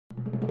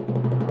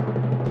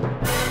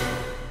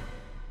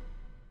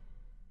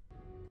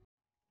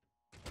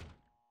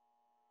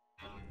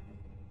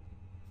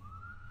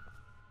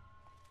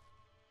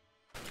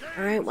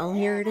Alright, well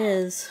here it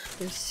is.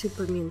 There's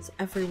super mutants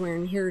everywhere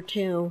in here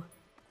too.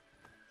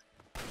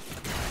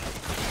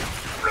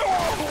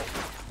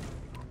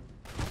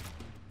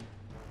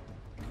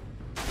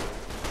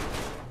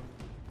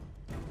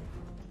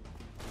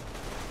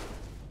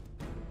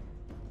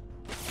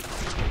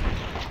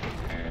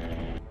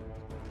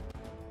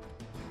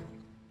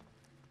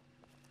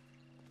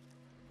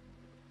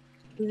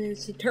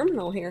 There's a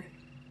terminal here.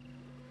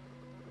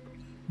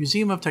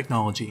 Museum of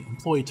Technology,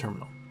 Employee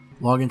Terminal.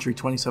 Log entry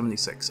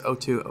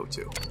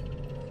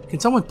 2076-0202. Can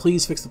someone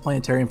please fix the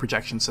planetarium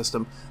projection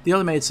system? The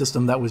automated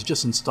system that was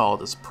just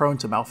installed is prone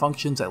to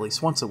malfunctions at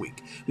least once a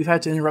week. We've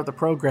had to interrupt the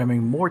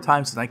programming more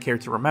times than I care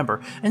to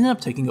remember, and ended up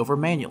taking over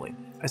manually.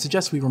 I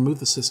suggest we remove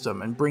the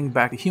system and bring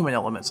back the human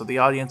element so the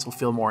audience will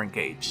feel more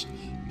engaged.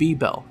 B.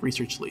 Bell,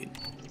 Research Lead.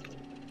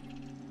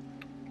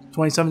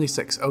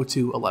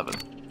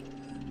 2076-0211.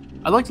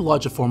 I'd like to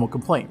lodge a formal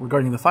complaint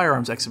regarding the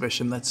firearms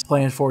exhibition that's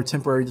planned for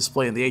temporary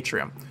display in the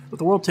atrium. With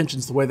the world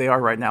tensions the way they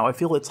are right now, I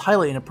feel it's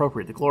highly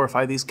inappropriate to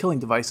glorify these killing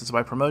devices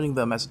by promoting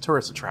them as a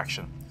tourist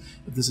attraction.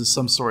 If this is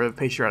some sort of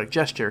patriotic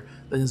gesture,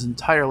 then it is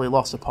entirely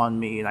lost upon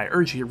me, and I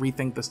urge you to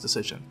rethink this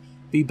decision.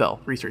 B. Bell,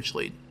 Research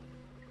Lead.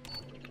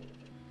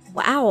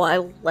 Wow, I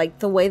like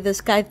the way this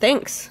guy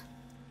thinks.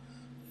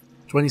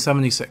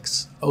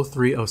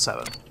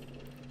 2076-0307.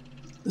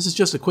 This is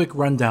just a quick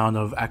rundown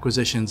of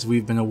acquisitions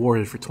we've been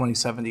awarded for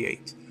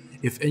 2078.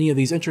 If any of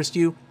these interest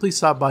you, please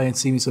stop by and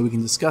see me so we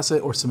can discuss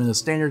it or submit a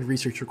standard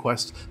research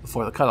request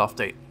before the cutoff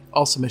date.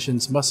 All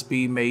submissions must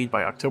be made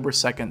by October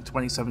 2nd,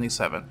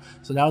 2077,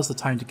 so now is the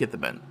time to get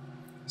them in.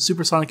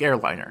 Supersonic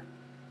Airliner.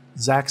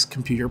 Zach's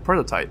Computer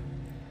Prototype.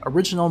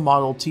 Original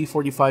Model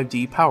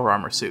T-45D Power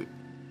Armor Suit.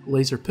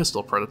 Laser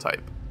Pistol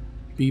Prototype.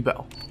 B.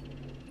 Bell.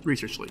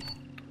 Research Lead.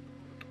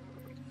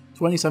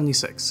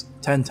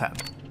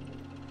 2076-1010.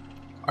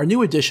 Our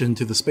new addition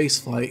to the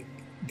spaceflight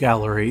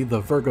gallery,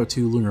 the Virgo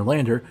 2 lunar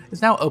lander,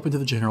 is now open to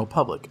the general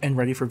public and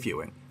ready for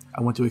viewing.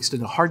 I want to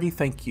extend a hearty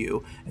thank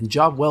you and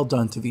job well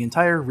done to the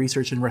entire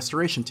research and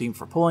restoration team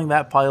for pulling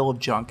that pile of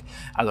junk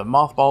out of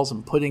mothballs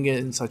and putting it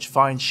in such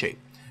fine shape.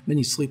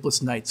 Many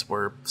sleepless nights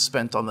were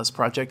spent on this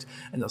project,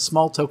 and a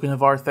small token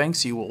of our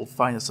thanks, you will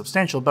find a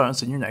substantial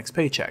bonus in your next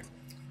paycheck.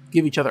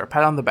 Give each other a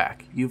pat on the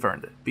back. You've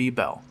earned it. B.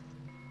 Bell.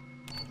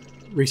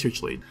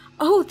 Research Lead.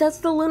 Oh, that's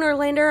the lunar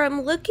lander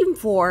I'm looking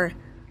for.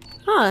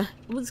 Huh,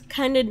 it was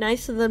kind of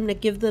nice of them to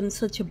give them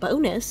such a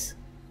bonus.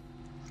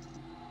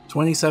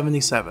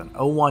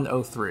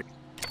 2077-0103.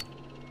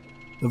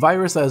 The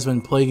virus that has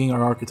been plaguing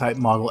our archetype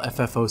model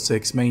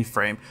FF06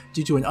 mainframe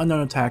due to an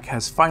unknown attack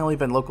has finally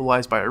been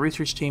localized by our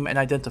research team and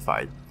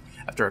identified.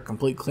 After a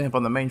complete clamp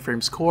on the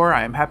mainframe's core,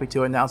 I am happy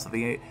to announce that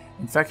the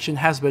infection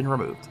has been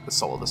removed. The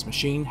soul of this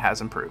machine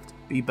has improved.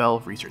 B.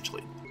 Bell, Research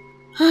Lead.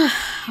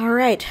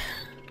 Alright,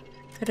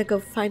 gotta go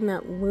find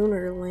that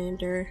lunar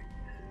lander.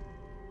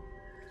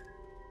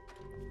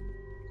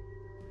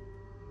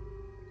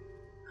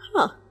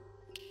 Huh.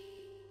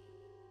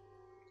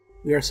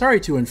 We are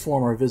sorry to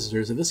inform our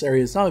visitors that this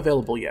area is not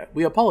available yet.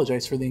 We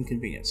apologize for the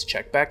inconvenience.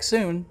 Check back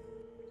soon.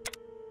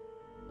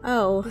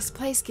 Oh, this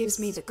place gives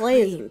me the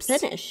display isn't creeps.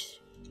 finished.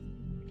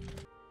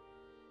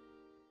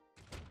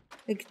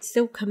 I could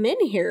still come in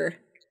here.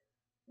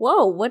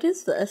 Whoa, what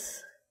is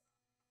this?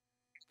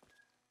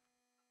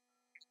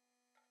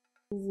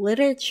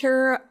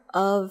 Literature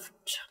of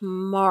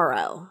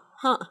Tomorrow.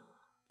 Huh.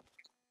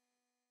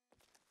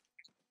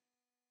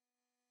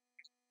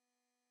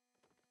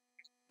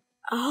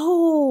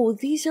 Oh,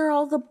 these are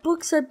all the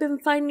books I've been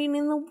finding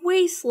in the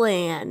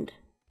wasteland.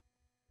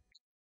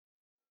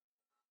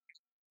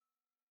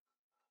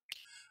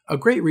 A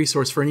great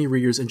resource for any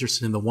readers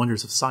interested in the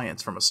wonders of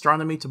science, from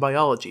astronomy to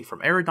biology,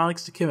 from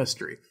aeronautics to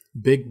chemistry.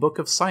 Big Book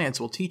of Science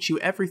will teach you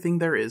everything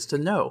there is to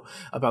know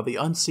about the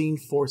unseen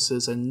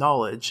forces and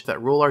knowledge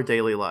that rule our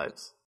daily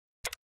lives.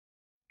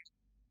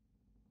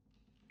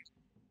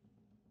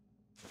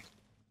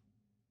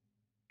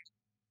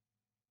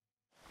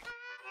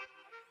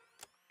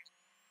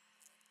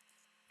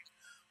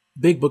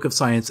 Big Book of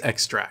Science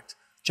Extract.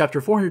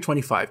 Chapter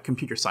 425,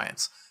 Computer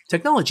Science.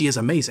 Technology is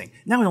amazing.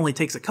 Now it only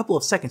takes a couple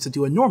of seconds to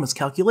do enormous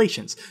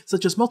calculations,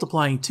 such as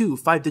multiplying two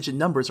 5-digit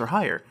numbers or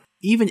higher.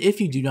 Even if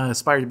you do not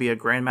aspire to be a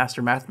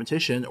grandmaster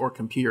mathematician or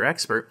computer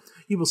expert,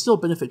 you will still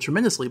benefit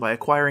tremendously by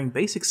acquiring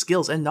basic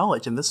skills and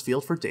knowledge in this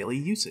field for daily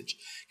usage.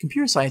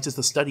 Computer science is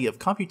the study of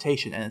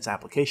computation and its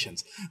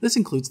applications. This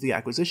includes the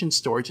acquisition,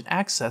 storage, and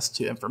access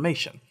to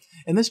information.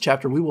 In this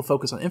chapter, we will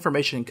focus on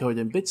information encoded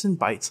in bits and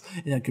bytes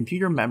in a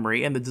computer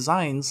memory and the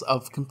designs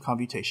of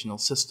computational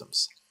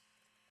systems.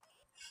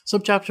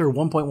 Subchapter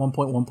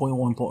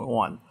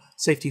 1.1.1.1.1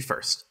 Safety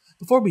First.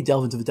 Before we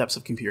delve into the depths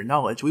of computer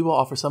knowledge, we will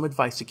offer some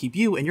advice to keep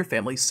you and your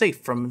family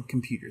safe from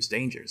computers'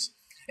 dangers.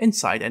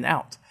 Inside and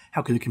out.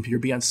 How could a computer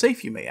be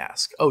unsafe, you may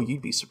ask? Oh,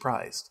 you'd be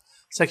surprised.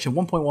 Section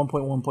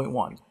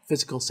 1.1.1.1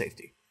 Physical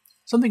Safety.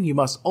 Something you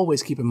must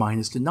always keep in mind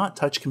is to not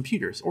touch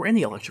computers or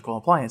any electrical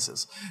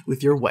appliances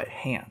with your wet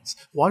hands.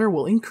 Water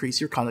will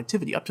increase your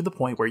conductivity up to the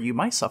point where you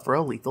might suffer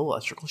a lethal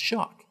electrical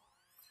shock.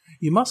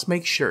 You must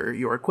make sure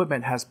your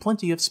equipment has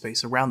plenty of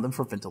space around them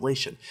for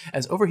ventilation,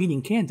 as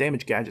overheating can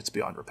damage gadgets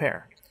beyond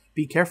repair.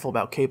 Be careful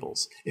about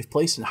cables. If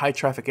placed in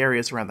high-traffic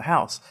areas around the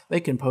house, they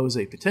can pose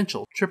a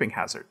potential tripping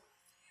hazard.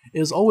 It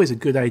is always a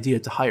good idea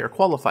to hire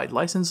qualified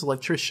licensed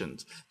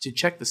electricians to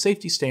check the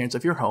safety standards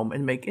of your home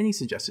and make any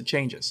suggested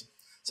changes.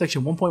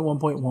 Section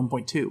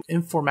 1.1.1.2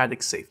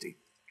 Informatics Safety.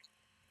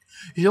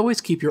 You should always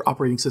keep your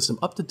operating system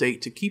up to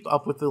date to keep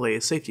up with the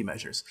latest safety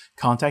measures.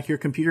 Contact your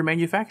computer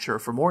manufacturer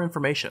for more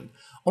information.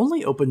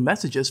 Only open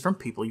messages from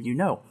people you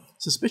know.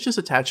 Suspicious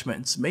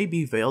attachments may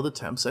be veiled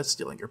attempts at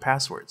stealing your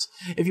passwords.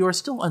 If you are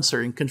still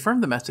uncertain,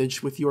 confirm the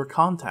message with your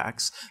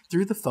contacts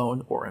through the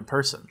phone or in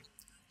person.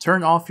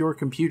 Turn off your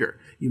computer.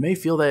 You may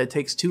feel that it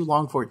takes too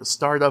long for it to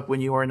start up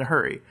when you are in a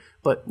hurry,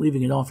 but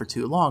leaving it on for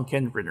too long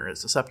can render it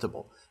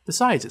susceptible.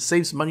 Besides, it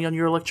saves money on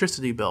your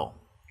electricity bill.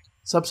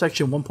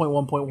 Subsection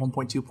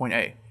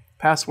 1.1.1.2.a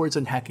Passwords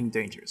and hacking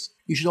dangers.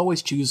 You should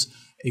always choose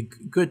a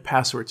good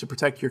password to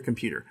protect your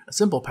computer. A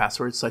simple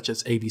password such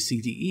as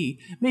ABCDE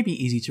may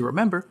be easy to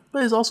remember,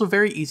 but is also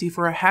very easy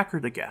for a hacker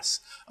to guess.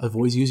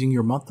 Avoid using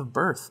your month of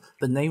birth,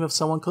 the name of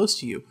someone close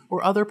to you,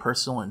 or other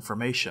personal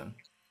information.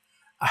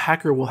 A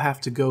hacker will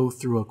have to go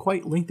through a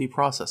quite lengthy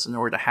process in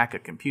order to hack a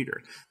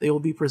computer. They will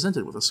be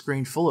presented with a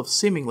screen full of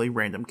seemingly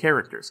random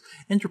characters,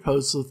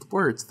 interposed with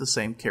words the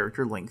same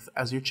character length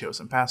as your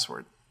chosen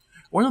password.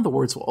 One of the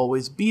words will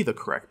always be the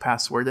correct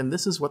password, and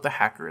this is what the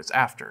hacker is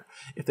after.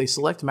 If they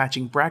select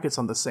matching brackets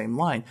on the same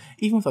line,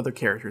 even with other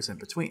characters in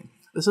between,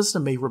 the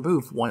system may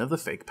remove one of the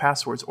fake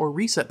passwords or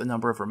reset the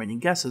number of remaining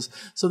guesses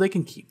so they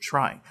can keep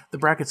trying. The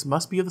brackets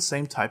must be of the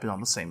same type and on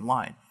the same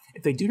line.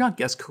 If they do not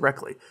guess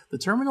correctly, the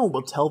terminal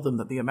will tell them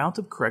that the amount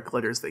of correct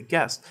letters they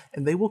guessed,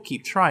 and they will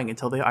keep trying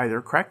until they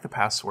either crack the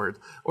password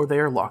or they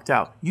are locked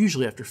out,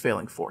 usually after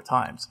failing 4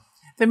 times.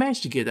 If they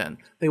manage to get in,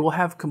 they will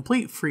have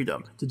complete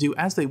freedom to do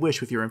as they wish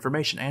with your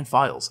information and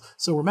files.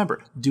 So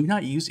remember, do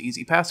not use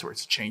easy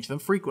passwords, change them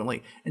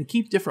frequently, and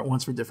keep different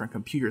ones for different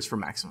computers for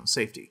maximum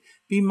safety.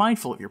 Be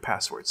mindful of your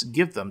passwords,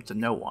 give them to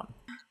no one.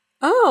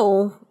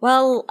 Oh,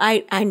 well,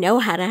 I know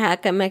how to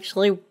hack. I'm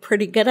actually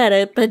pretty good at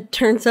it, but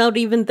turns out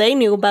even they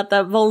knew about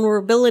that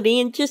vulnerability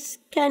and just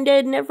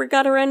kinda never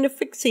got around to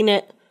fixing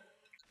it.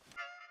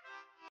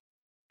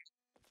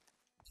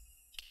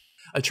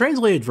 A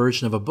translated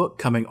version of a book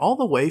coming all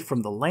the way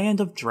from the land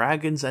of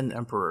dragons and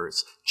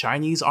emperors.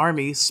 Chinese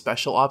Army's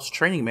Special Ops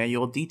Training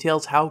Manual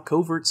details how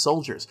covert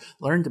soldiers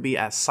learn to be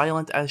as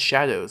silent as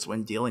shadows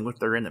when dealing with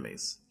their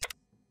enemies.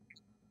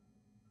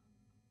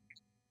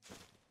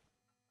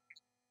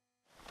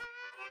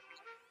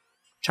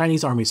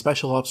 Chinese Army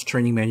Special Ops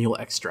Training Manual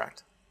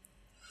Extract.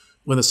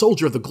 When a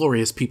soldier of the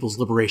glorious People's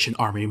Liberation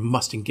Army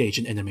must engage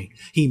an enemy,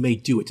 he may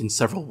do it in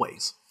several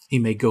ways. He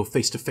may go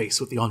face to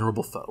face with the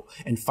honorable foe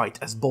and fight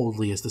as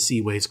boldly as the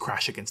sea waves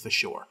crash against the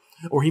shore.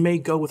 Or he may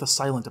go with a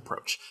silent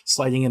approach,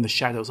 sliding in the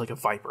shadows like a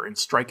viper and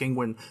striking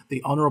when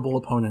the honorable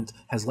opponent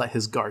has let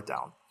his guard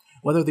down.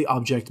 Whether the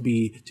object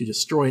be to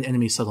destroy an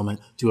enemy settlement,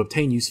 to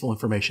obtain useful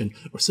information,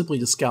 or simply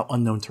to scout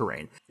unknown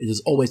terrain, it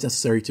is always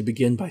necessary to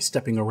begin by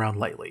stepping around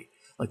lightly,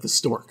 like the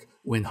stork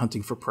when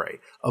hunting for prey,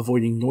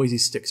 avoiding noisy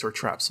sticks or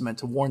traps meant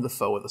to warn the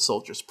foe of the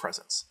soldier's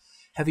presence.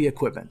 Heavy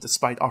equipment,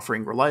 despite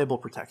offering reliable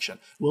protection,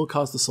 will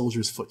cause the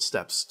soldier's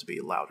footsteps to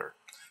be louder.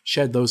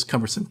 Shed those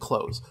cumbersome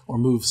clothes, or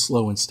move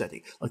slow and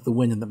steady, like the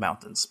wind in the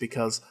mountains,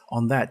 because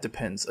on that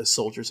depends a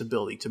soldier's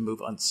ability to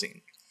move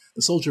unseen.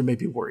 The soldier may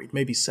be worried,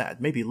 may be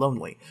sad, may be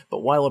lonely,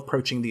 but while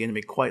approaching the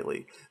enemy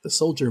quietly, the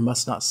soldier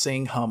must not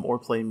sing, hum, or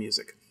play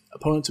music.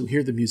 Opponents who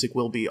hear the music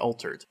will be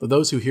altered, but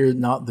those who hear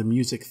not the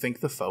music think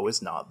the foe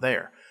is not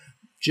there.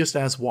 Just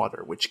as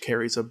water, which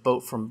carries a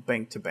boat from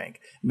bank to bank,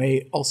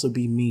 may also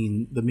be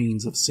the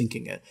means of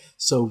sinking it,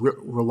 so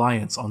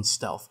reliance on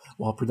stealth,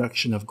 while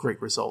production of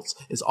great results,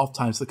 is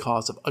oftentimes the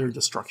cause of utter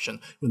destruction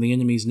when the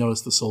enemies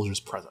notice the soldier's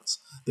presence.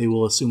 They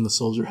will assume the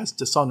soldier has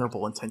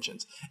dishonorable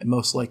intentions, and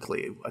most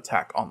likely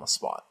attack on the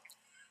spot.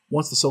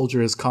 Once the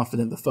soldier is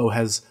confident the foe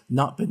has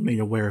not been made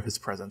aware of his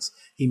presence,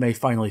 he may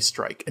finally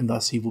strike, and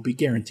thus he will be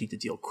guaranteed to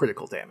deal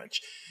critical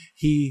damage.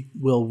 He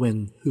will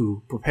win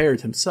who,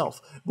 prepared himself,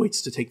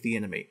 waits to take the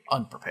enemy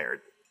unprepared.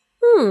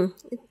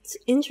 It's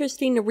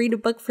interesting to read a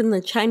book from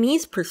the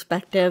Chinese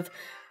perspective.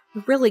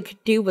 It really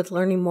could do with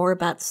learning more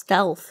about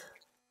stealth.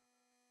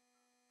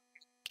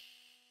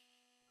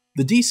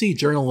 The DC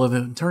Journal of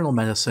Internal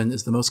Medicine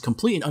is the most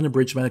complete and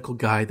unabridged medical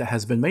guide that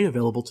has been made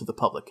available to the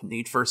public.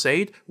 Need first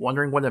aid?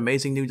 Wondering what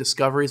amazing new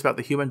discoveries about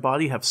the human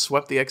body have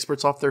swept the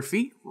experts off their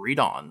feet? Read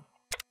on.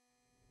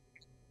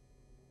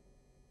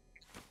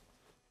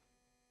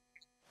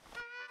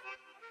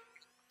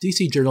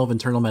 DC Journal of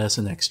Internal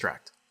Medicine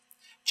Extract.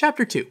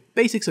 Chapter 2.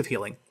 Basics of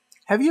Healing.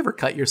 Have you ever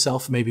cut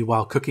yourself maybe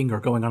while cooking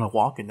or going on a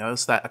walk and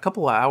noticed that a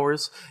couple of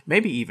hours,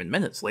 maybe even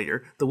minutes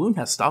later, the wound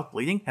has stopped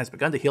bleeding, has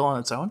begun to heal on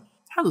its own?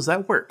 How does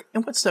that work,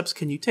 and what steps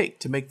can you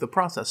take to make the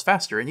process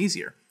faster and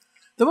easier?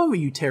 The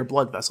moment you tear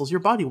blood vessels, your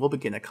body will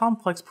begin a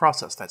complex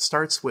process that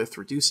starts with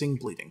reducing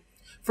bleeding.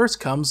 First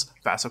comes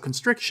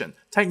vasoconstriction,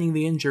 tightening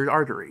the injured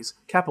arteries,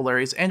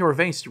 capillaries, and or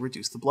veins to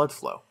reduce the blood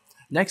flow.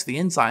 Next, the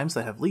enzymes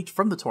that have leaked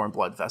from the torn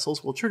blood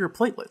vessels will trigger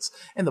platelets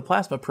and the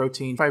plasma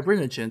protein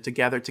fibrinogen to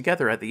gather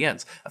together at the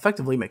ends,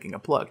 effectively making a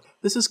plug.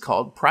 This is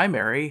called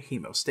primary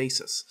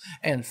hemostasis.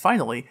 And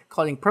finally,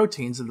 clotting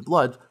proteins in the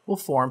blood will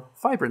form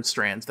fibrin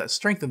strands that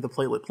strengthen the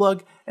platelet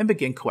plug and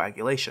begin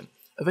coagulation.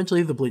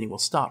 Eventually, the bleeding will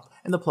stop,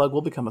 and the plug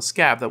will become a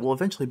scab that will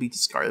eventually be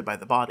discarded by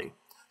the body.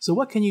 So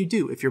what can you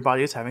do if your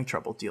body is having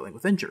trouble dealing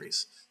with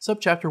injuries?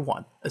 Subchapter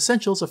 1.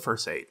 Essentials of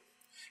First Aid.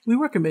 We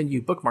recommend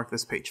you bookmark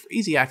this page for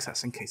easy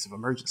access in case of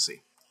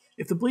emergency.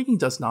 If the bleeding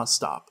does not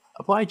stop,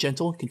 apply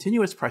gentle,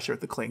 continuous pressure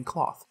with the clean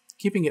cloth,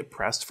 keeping it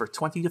pressed for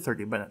 20 to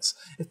 30 minutes.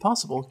 If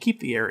possible,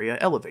 keep the area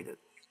elevated.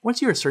 Once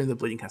you are certain the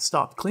bleeding has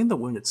stopped, clean the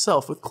wound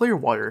itself with clear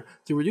water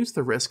to reduce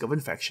the risk of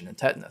infection and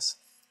tetanus.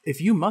 If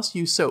you must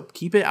use soap,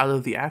 keep it out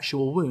of the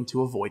actual wound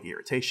to avoid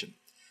irritation.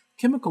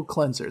 Chemical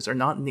cleansers are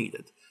not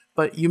needed,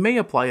 but you may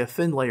apply a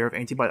thin layer of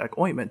antibiotic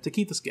ointment to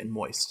keep the skin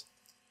moist.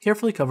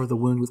 Carefully cover the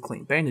wound with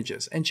clean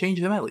bandages and change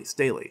them at least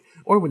daily,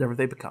 or whenever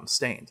they become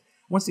stained.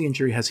 Once the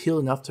injury has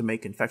healed enough to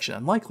make infection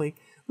unlikely,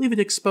 leave it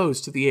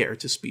exposed to the air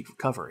to speed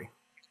recovery.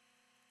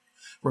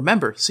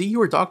 Remember, see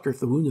your doctor if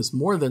the wound is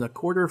more than a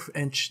quarter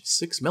inch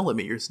 6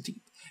 mm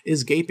deep,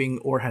 is gaping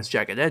or has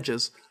jagged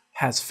edges,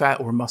 has fat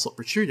or muscle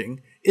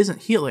protruding,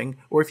 isn't healing,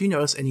 or if you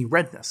notice any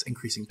redness,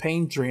 increasing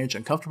pain, drainage,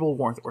 uncomfortable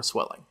warmth, or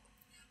swelling.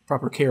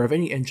 Proper care of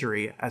any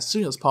injury as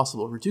soon as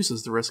possible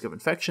reduces the risk of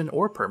infection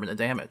or permanent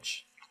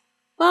damage.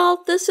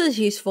 Well, this is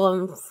useful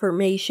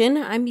information.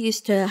 I'm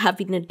used to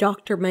having a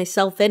doctor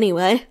myself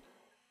anyway.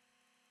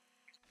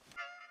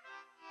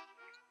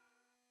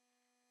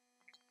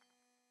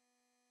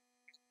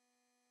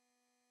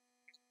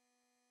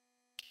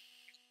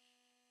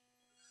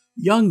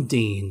 Young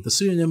Dean, the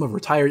pseudonym of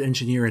retired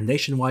engineer and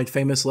nationwide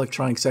famous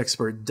electronics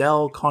expert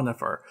Del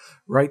Conifer,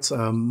 writes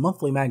a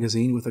monthly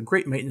magazine with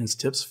great maintenance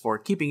tips for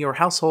keeping your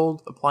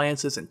household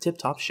appliances in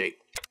tip-top shape.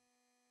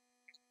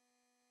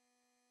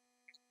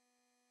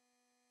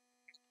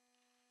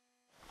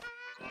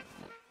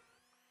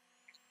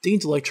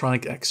 Dean's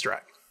Electronic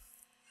Extract.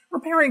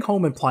 Repairing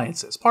Home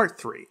Appliances, Part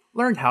 3.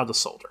 Learn how to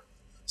solder.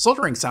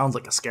 Soldering sounds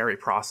like a scary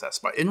process,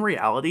 but in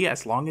reality,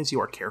 as long as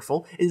you are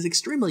careful, it is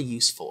extremely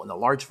useful in a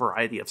large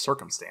variety of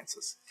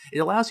circumstances. It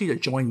allows you to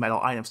join metal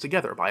items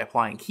together by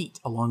applying heat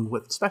along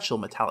with special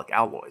metallic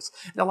alloys,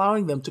 and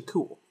allowing them to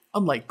cool.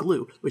 Unlike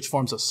glue, which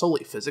forms a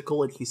solely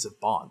physical adhesive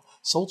bond,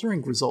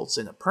 soldering results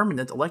in a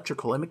permanent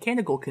electrical and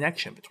mechanical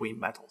connection between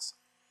metals.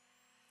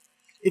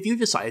 If you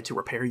decide to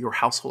repair your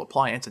household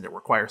appliance and it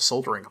requires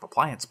soldering of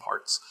appliance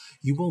parts,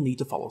 you will need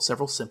to follow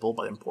several simple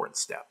but important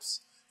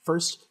steps.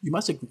 First, you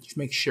must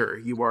make sure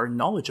you are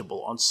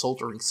knowledgeable on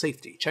soldering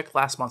safety. Check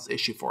last month's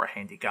issue for a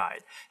handy guide.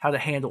 How to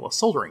handle a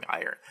soldering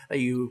iron, that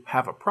you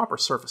have a proper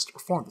surface to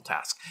perform the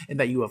task, and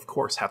that you of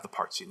course have the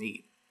parts you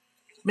need.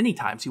 Many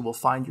times you will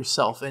find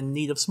yourself in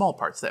need of small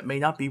parts that may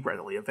not be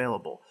readily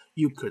available.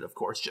 You could of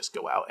course just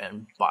go out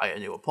and buy a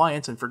new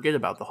appliance and forget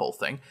about the whole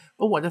thing,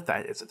 but what if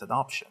that isn't an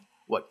option?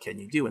 What can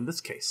you do in this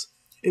case?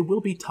 It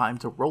will be time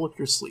to roll up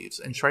your sleeves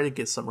and try to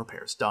get some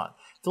repairs done.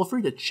 Feel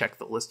free to check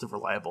the list of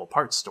reliable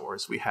parts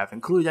stores we have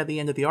included at the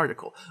end of the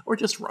article, or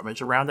just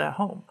rummage around at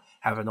home.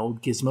 Have an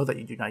old gizmo that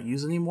you do not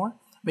use anymore?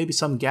 Maybe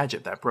some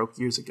gadget that broke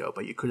years ago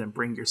but you couldn't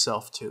bring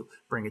yourself to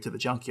bring it to the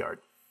junkyard.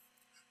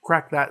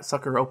 Crack that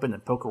sucker open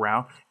and poke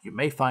around. You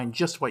may find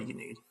just what you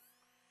need.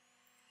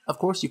 Of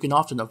course, you can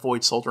often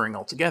avoid soldering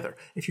altogether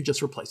if you're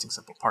just replacing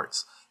simple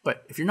parts,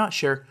 but if you're not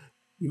sure,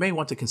 you may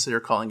want to consider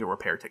calling a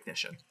repair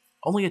technician.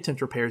 Only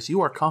attempt repairs you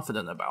are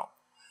confident about.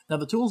 Now,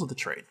 the tools of the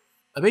trade.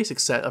 A basic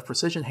set of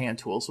precision hand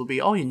tools will be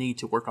all you need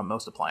to work on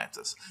most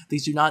appliances.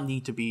 These do not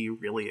need to be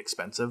really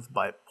expensive,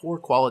 but poor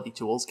quality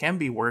tools can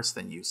be worse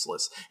than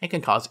useless and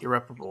can cause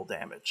irreparable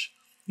damage.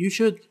 You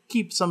should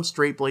keep some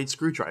straight blade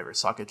screwdrivers,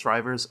 socket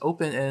drivers,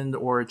 open end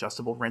or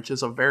adjustable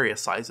wrenches of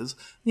various sizes,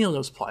 needle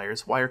nose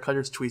pliers, wire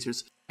cutters,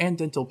 tweezers, and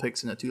dental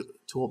picks in a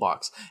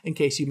toolbox in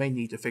case you may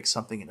need to fix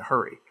something in a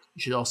hurry.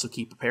 You should also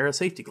keep a pair of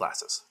safety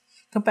glasses.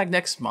 Come back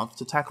next month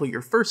to tackle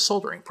your first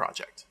soldering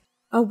project.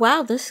 Oh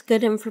wow, this is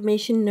good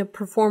information to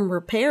perform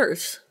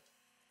repairs.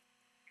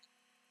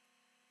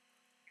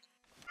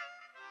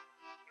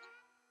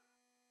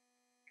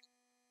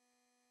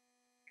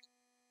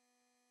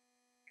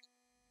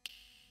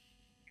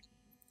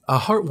 A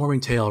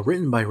heartwarming tale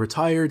written by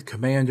retired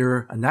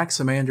Commander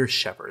Anaximander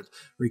Shepard,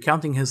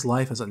 recounting his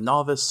life as a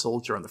novice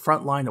soldier on the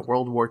front line of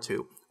World War II,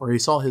 where he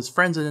saw his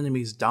friends and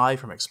enemies die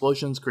from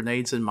explosions,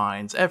 grenades, and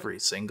mines every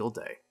single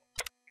day.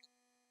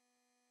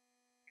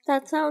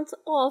 That sounds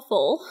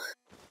awful.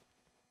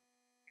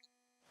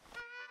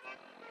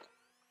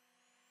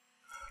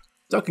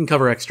 Duck and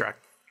cover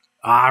extract.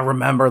 I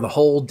remember the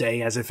whole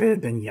day as if it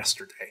had been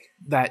yesterday.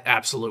 That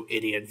absolute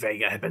idiot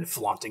Vega had been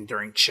flaunting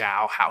during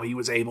chow how he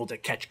was able to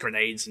catch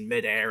grenades in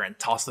midair and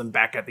toss them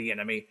back at the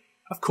enemy.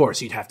 Of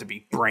course, you'd have to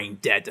be brain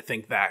dead to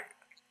think that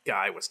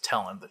guy was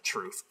telling the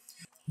truth.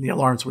 The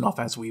alarms went off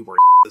as we were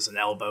and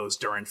elbows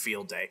during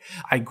field day.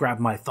 I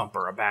grabbed my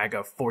thumper, a bag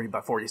of 40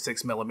 by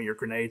 46 millimeter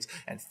grenades,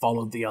 and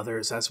followed the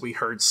others as we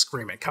heard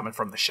screaming coming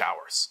from the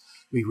showers.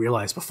 We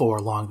realized before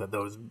long that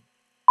those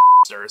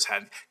monsters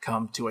had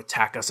come to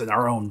attack us in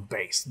our own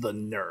base. The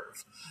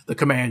nerve. The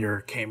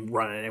commander came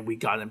running and we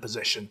got in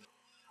position.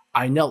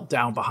 I knelt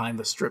down behind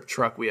the stripped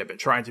truck we had been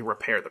trying to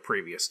repair the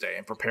previous day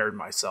and prepared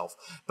myself,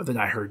 but then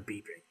I heard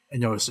beeping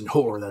and noticed in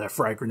horror that a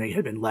frag grenade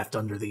had been left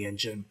under the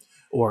engine.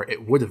 Or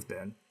it would have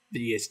been. The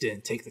idiots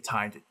didn't take the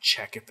time to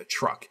check if the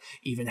truck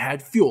even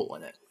had fuel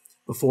in it.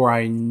 Before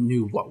I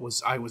knew what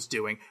I was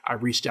doing, I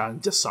reached out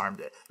and disarmed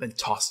it, then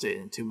tossed it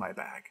into my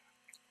bag.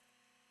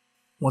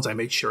 Once I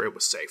made sure it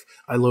was safe,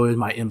 I loaded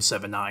my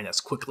M79 as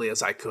quickly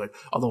as I could,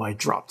 although I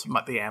dropped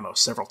the ammo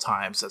several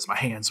times as my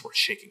hands were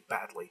shaking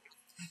badly.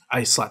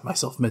 I slapped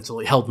myself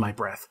mentally, held my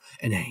breath,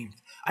 and aimed.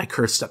 I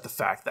cursed at the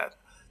fact that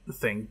the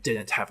thing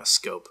didn't have a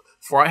scope,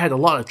 for I had a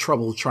lot of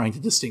trouble trying to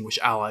distinguish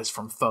allies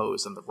from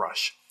foes in the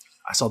rush.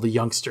 I saw the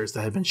youngsters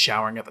that had been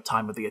showering at the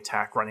time of the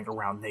attack running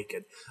around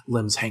naked,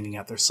 limbs hanging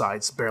at their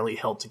sides, barely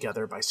held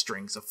together by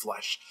strings of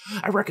flesh.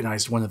 I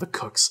recognized one of the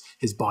cooks,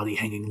 his body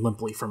hanging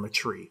limply from a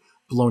tree,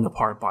 blown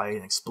apart by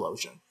an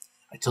explosion.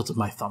 I tilted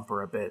my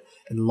thumper a bit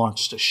and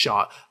launched a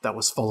shot that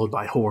was followed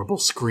by horrible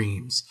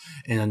screams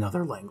in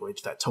another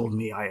language that told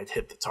me I had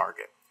hit the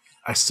target.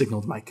 I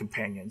signaled my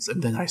companions,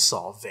 and then I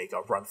saw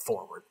Vega run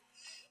forward.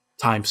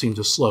 Time seemed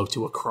to slow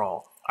to a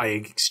crawl. I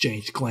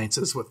exchanged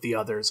glances with the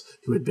others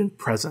who had been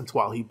present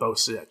while he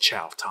boasted at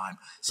chow time,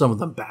 some of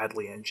them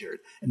badly injured,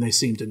 and they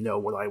seemed to know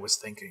what I was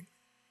thinking.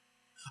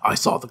 I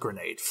saw the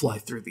grenade fly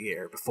through the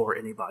air before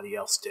anybody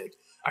else did.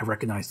 I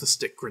recognized the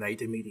stick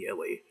grenade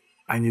immediately.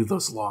 I knew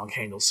those long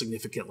handles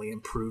significantly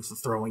improved the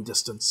throwing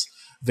distance.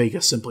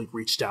 Vega simply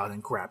reached out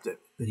and grabbed it.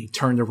 Then he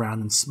turned around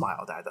and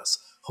smiled at us,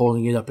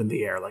 holding it up in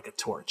the air like a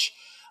torch.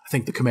 I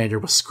think the commander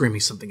was screaming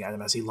something at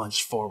him as he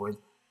lunged forward,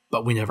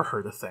 but we never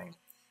heard a thing.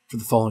 For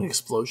the following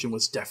explosion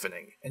was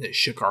deafening, and it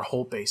shook our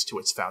whole base to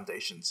its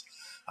foundations.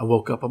 I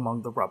woke up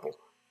among the rubble,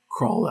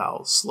 crawled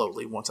out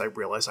slowly once I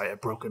realized I had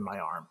broken my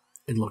arm,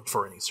 and looked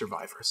for any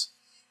survivors.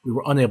 We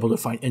were unable to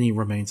find any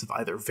remains of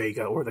either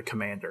Vega or the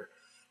commander,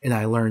 and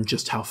I learned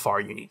just how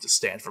far you need to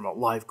stand from a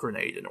live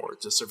grenade in order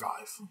to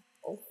survive.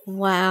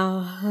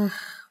 Wow.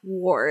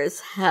 War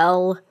is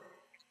hell.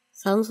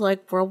 Sounds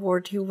like World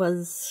War II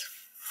was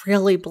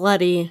really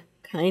bloody.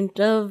 Kind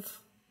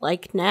of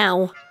like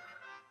now.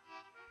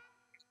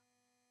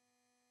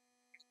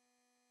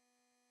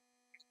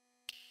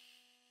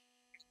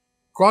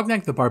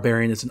 Grognak the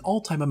Barbarian is an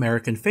all-time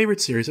American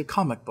favorite series of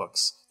comic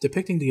books,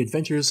 depicting the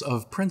adventures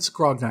of Prince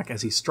Grognak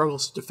as he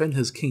struggles to defend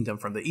his kingdom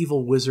from the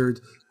evil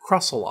wizard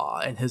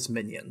Crosselaw and his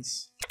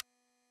minions.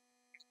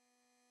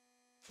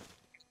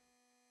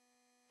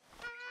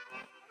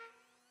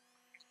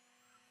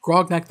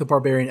 Grognak the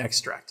Barbarian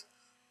Extract.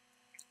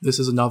 This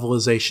is a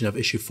novelization of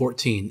issue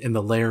 14 in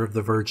the Lair of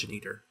the Virgin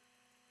Eater.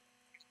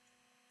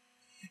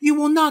 "You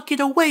will not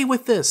get away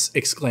with this!"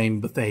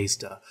 exclaimed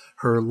Bethesda,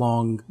 her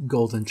long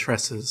golden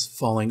tresses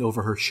falling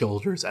over her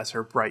shoulders as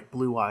her bright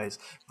blue eyes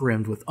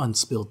brimmed with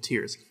unspilled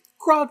tears.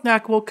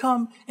 "Grognak will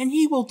come, and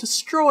he will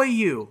destroy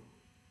you!"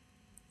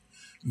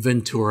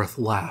 Venturith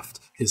laughed,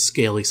 his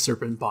scaly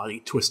serpent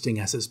body twisting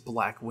as his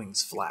black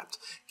wings flapped,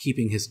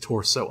 keeping his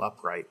torso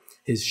upright.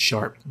 His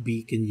sharp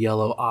beak and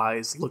yellow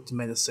eyes looked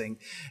menacing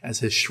as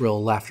his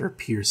shrill laughter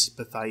pierced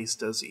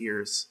Bethesda's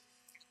ears.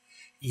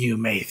 "You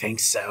may think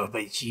so,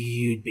 but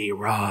you'd be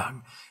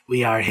wrong.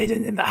 We are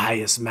hidden in the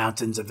highest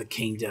mountains of the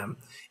kingdom.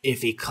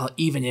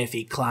 Even if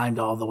he climbed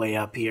all the way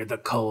up here, the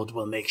cold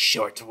will make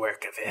short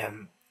work of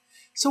him."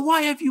 "So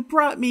why have you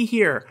brought me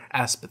here?"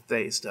 asked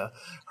Bethesda.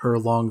 Her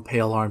long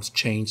pale arms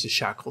changed the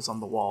shackles on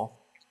the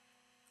wall.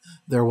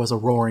 There was a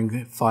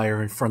roaring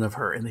fire in front of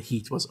her, and the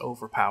heat was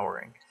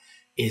overpowering.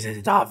 "Isn't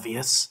it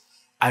obvious?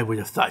 I would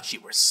have thought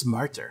you were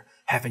smarter.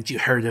 Haven't you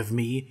heard of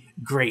me,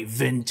 great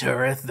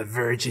Venturith, the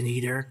Virgin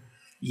Eater?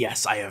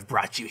 Yes, I have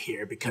brought you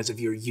here because of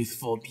your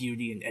youthful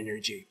beauty and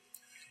energy.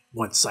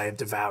 Once I have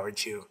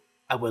devoured you,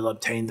 I will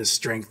obtain the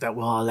strength that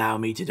will allow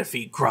me to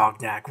defeat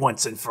Grognak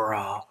once and for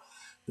all."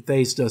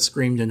 Bethesda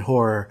screamed in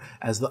horror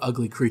as the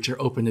ugly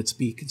creature opened its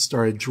beak and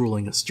started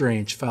drooling a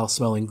strange,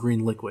 foul-smelling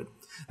green liquid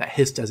that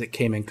hissed as it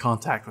came in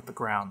contact with the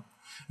ground.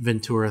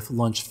 Venturith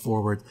lunged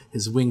forward,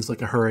 his wings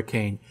like a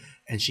hurricane,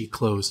 and she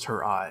closed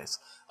her eyes.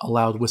 A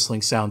loud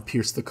whistling sound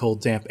pierced the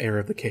cold, damp air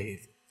of the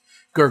cave.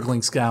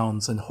 Gurgling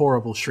sounds and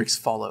horrible shrieks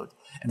followed,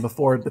 and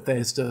before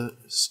Bethesda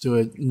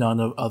stood none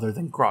other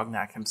than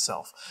Grognak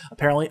himself,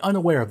 apparently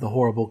unaware of the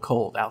horrible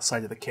cold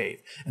outside of the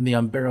cave and the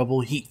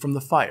unbearable heat from the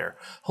fire,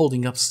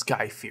 holding up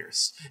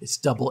Skyfierce, its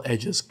double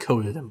edges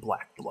coated in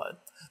black blood.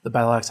 The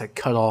battle-axe had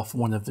cut off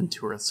one of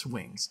Venturith's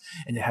wings,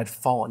 and it had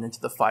fallen into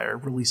the fire,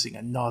 releasing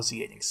a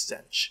nauseating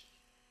stench.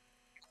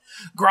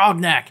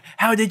 "Grognak,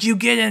 how did you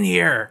get in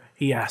here?"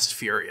 he asked,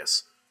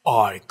 furious.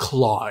 "I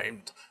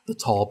climbed," the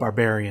tall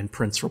barbarian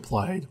prince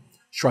replied,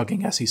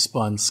 shrugging as he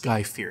spun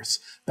Skyfierce,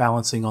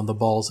 balancing on the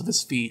balls of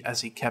his feet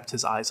as he kept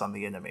his eyes on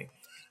the enemy,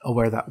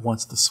 aware that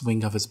once the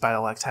swing of his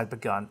battle-axe had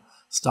begun,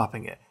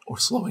 stopping it or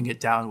slowing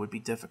it down would be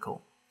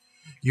difficult.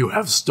 "You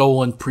have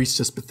stolen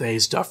Priestess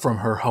Bethesda from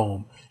her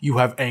home. You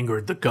have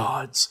angered the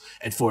gods,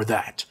 and for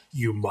that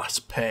you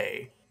must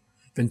pay."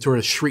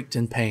 Ventura shrieked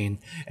in pain,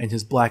 and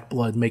his black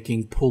blood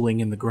making pooling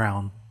in the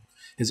ground,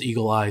 his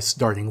eagle eyes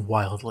darting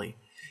wildly.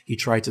 He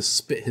tried to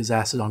spit his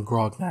acid on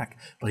Grognak,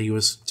 but he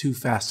was too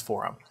fast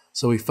for him,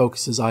 so he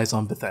focused his eyes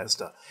on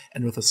Bethesda,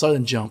 and with a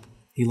sudden jump,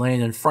 he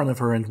landed in front of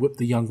her and whipped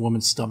the young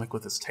woman's stomach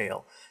with his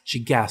tail.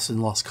 She gasped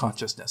and lost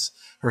consciousness,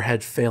 her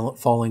head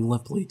falling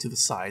limply to the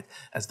side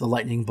as the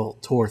lightning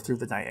bolt tore through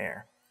the night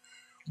air.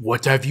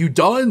 "What have you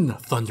done?"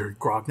 thundered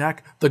Grognak.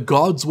 "The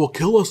gods will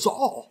kill us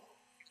all."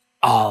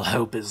 "All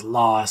hope is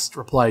lost,"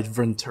 replied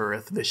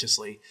Venturith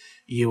viciously.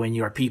 "You and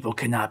your people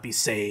cannot be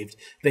saved.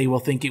 They will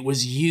think it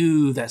was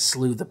you that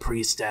slew the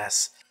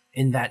priestess.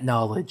 In that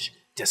knowledge,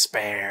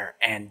 despair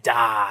and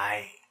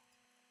die."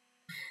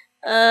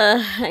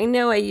 I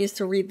know I used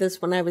to read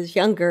this when I was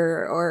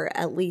younger, or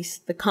at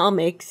least the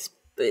comics,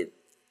 but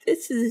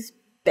this is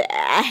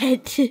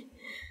bad.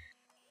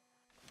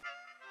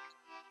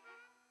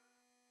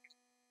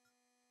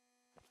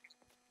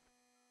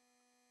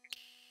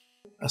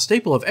 A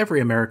staple of every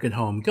American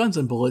home, Guns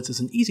and Bullets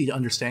is an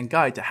easy-to-understand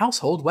guide to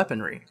household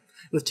weaponry.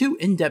 With 2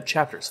 in-depth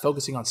chapters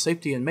focusing on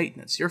safety and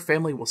maintenance, your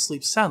family will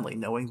sleep soundly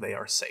knowing they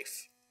are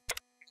safe.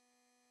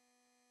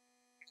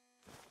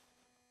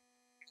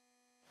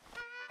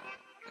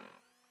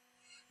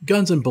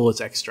 Guns and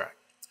Bullets Extract.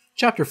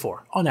 Chapter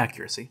 4, on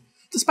Accuracy.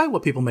 Despite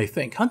what people may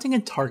think, hunting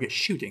and target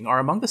shooting are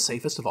among the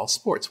safest of all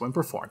sports when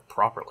performed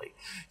properly.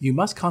 You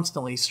must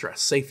constantly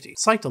stress safety,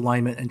 sight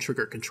alignment, and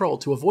trigger control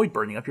to avoid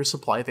burning up your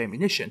supply of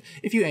ammunition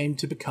if you aim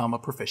to become a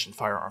proficient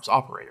firearms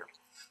operator.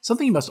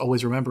 Something you must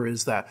always remember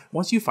is that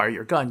once you fire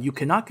your gun, you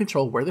cannot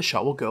control where the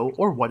shot will go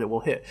or what it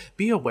will hit.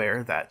 Be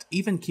aware that,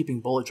 even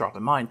keeping bullet drop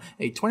in mind,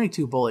 a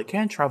 .22 bullet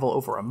can travel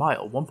over a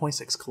mile,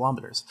 1.6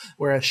 kilometers,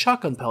 whereas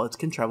shotgun pellets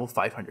can travel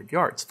 500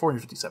 yards,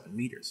 457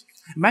 meters.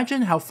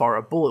 Imagine how far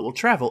a bullet will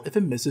travel if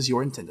it misses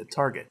your intended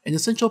target. An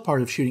essential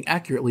part of shooting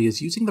accurately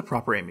is using the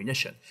proper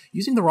ammunition.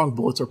 Using the wrong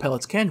bullets or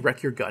pellets can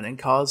wreck your gun and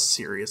cause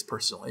serious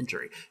personal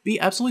injury. Be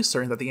absolutely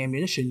certain that the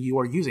ammunition you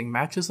are using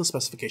matches the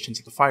specifications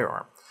of the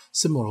firearm.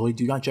 Similarly,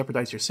 do not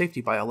jeopardize your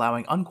safety by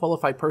allowing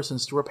unqualified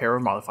persons to repair or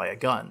modify a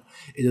gun.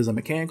 It is a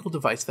mechanical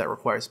device that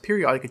requires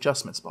periodic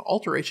adjustments, but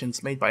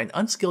alterations made by an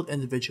unskilled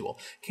individual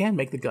can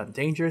make the gun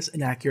dangerous,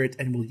 inaccurate,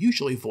 and will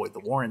usually void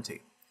the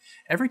warranty.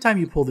 Every time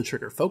you pull the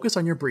trigger, focus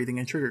on your breathing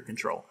and trigger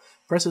control.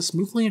 Press it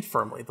smoothly and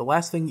firmly. The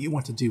last thing you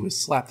want to do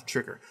is slap the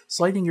trigger,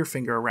 sliding your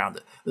finger around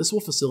it. This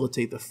will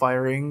facilitate the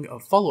firing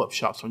of follow-up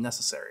shots when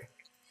necessary.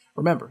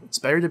 Remember, it's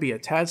better to be a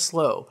tad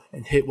slow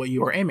and hit what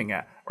you are aiming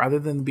at, rather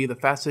than be the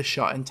fastest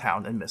shot in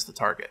town and miss the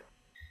target.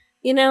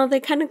 You know,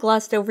 they kind of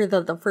glossed over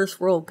that the first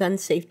rule of gun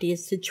safety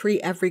is to treat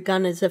every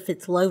gun as if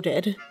it's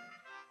loaded.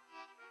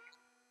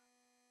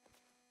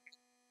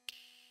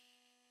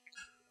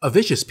 A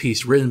vicious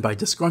piece written by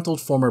disgruntled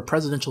former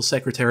presidential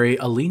secretary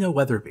Alina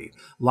Weatherby,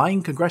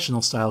 lying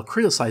congressional style,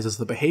 criticizes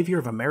the behavior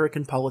of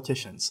American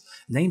politicians.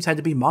 Names had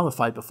to be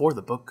modified before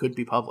the book could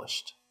be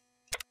published.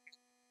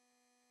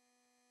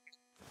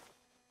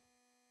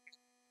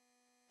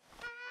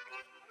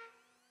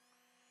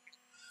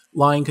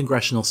 Lying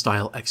congressional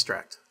style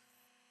extract.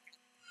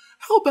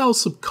 How about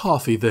some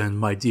coffee then,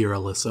 my dear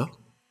Alyssa?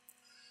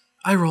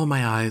 I roll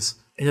my eyes.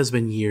 It has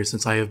been years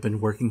since I have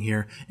been working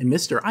here, and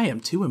Mr. I am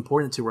too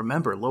important to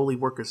remember lowly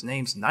workers'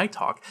 names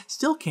Nighthawk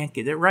still can't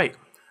get it right.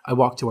 I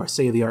walk to our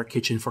state-of-the-art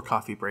kitchen for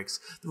coffee breaks.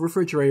 The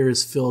refrigerator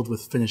is filled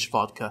with Finnish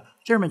vodka,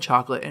 German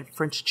chocolate, and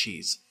French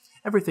cheese.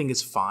 Everything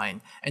is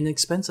fine and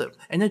expensive,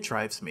 and it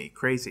drives me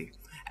crazy.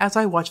 As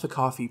I watch the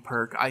coffee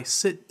perk, I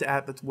sit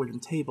at the wooden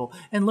table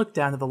and look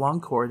down at the long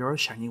corridor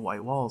of shiny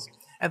white walls.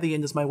 At the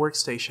end is my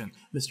workstation.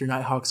 Mr.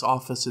 Nighthawk's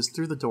office is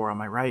through the door on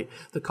my right.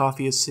 The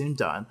coffee is soon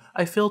done.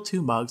 I fill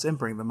 2 mugs and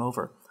bring them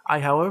over. I,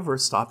 however,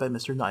 stop at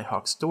Mr.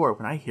 Nighthawk's door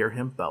when I hear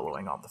him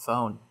bellowing on the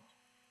phone.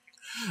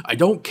 I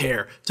don't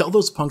care. Tell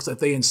those punks that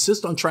they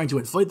insist on trying to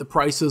inflate the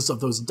prices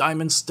of those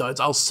diamond studs,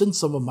 I'll send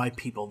some of my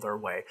people their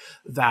way.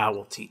 That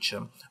will teach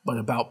them. But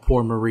about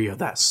poor Maria,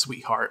 that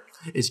sweetheart,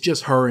 it's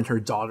just her and her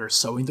daughter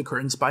sewing the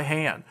curtains by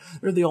hand.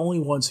 They're the only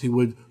ones who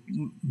would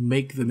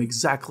make them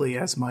exactly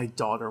as my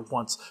daughter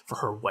wants for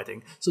her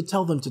wedding, so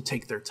tell them to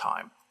take their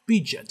time. Be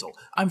gentle.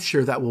 I'm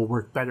sure that will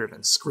work better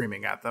than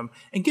screaming at them.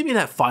 And give me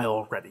that file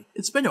already.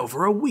 It's been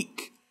over a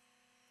week.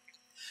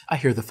 I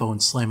hear the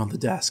phone slam on the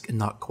desk and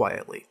knock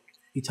quietly.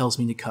 He tells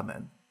me to come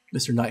in.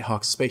 Mr.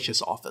 Nighthawk's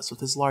spacious office, with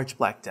his large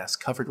black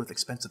desk covered with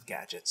expensive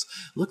gadgets,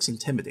 looks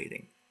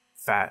intimidating.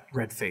 Fat,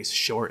 red-faced,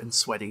 short and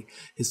sweaty,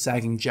 his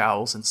sagging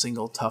jowls and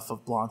single tuft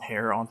of blonde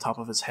hair on top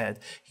of his head,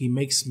 he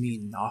makes me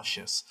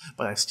nauseous,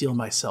 but I steel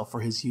myself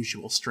for his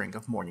usual string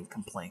of morning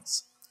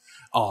complaints.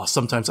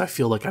 Sometimes I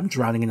feel like I'm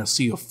drowning in a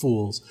sea of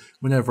fools.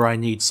 Whenever I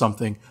need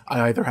something,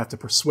 I either have to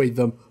persuade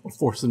them or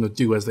force them to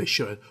do as they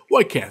should.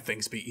 Why can't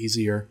things be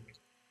easier?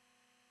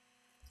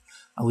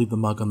 I leave the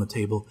mug on the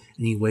table,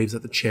 and he waves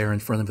at the chair in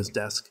front of his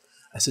desk.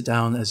 I sit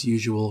down as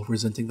usual,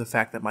 resenting the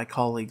fact that my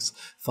colleagues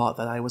thought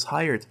that I was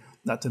hired,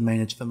 not to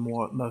manage the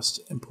most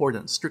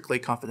important, strictly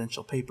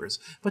confidential papers,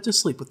 but to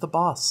sleep with the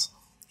boss.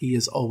 He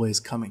is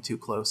always coming too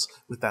close,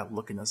 with that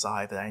look in his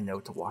eye that I know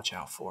to watch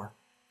out for.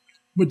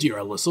 But dear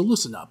Alyssa,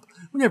 listen up.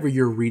 Whenever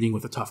you're reading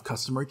with a tough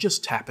customer,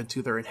 just tap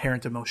into their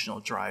inherent emotional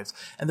drives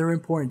and their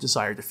important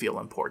desire to feel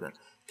important.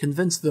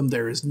 Convince them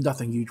there is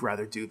nothing you'd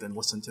rather do than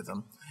listen to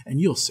them, and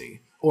you'll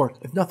see. Or,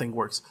 if nothing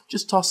works,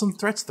 just toss some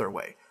threats their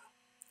way.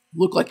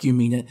 Look like you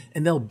mean it,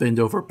 and they'll bend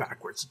over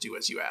backwards to do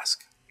as you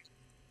ask.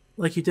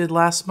 Like you did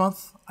last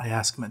month? I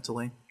ask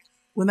mentally.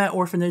 When that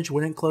orphanage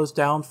wouldn't close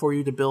down for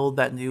you to build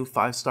that new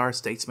 5-star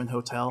Statesman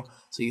hotel,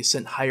 so you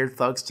sent hired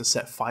thugs to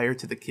set fire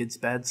to the kids'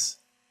 beds?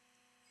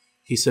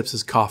 He sips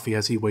his coffee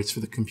as he waits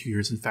for the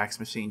computers and fax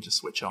machine to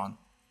switch on.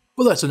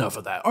 Well, that's enough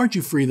of that. Aren't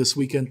you free this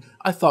weekend?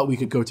 I thought we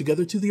could go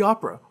together to the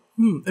opera.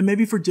 And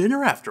maybe for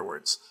dinner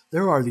afterwards.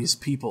 There are these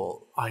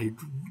people I'd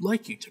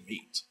like you to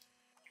meet.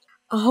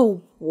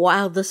 Oh,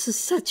 wow, this is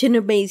such an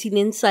amazing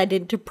insight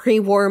into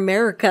pre-war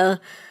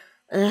America.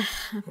 I'm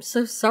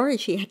so sorry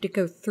she had to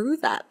go through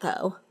that,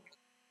 though.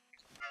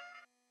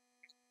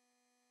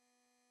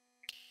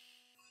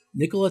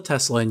 Nikola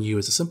Tesla and You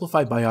is a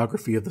simplified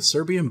biography of the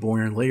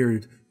Serbian-born and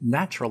later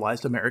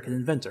naturalized American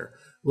inventor,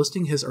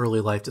 listing his early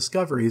life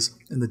discoveries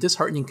and the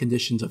disheartening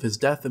conditions of his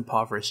death,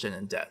 impoverished and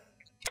in debt.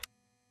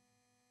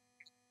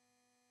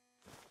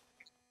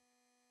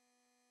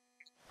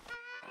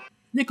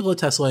 Nikola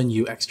Tesla and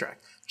You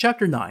extract.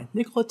 Chapter 9,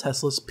 Nikola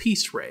Tesla's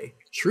Peace Ray,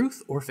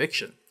 Truth or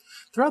Fiction?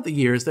 Throughout the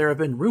years, there have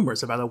been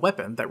rumors about a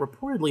weapon that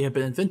reportedly had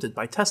been invented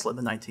by Tesla in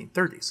the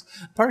 1930s,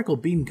 a particle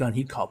beam gun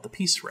he called the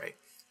Peace Ray.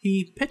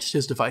 He pitched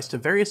his device to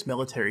various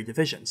military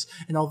divisions,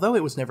 and although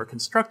it was never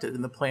constructed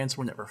and the plans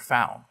were never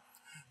found,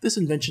 this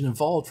invention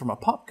evolved from a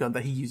pop gun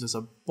that he used as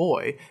a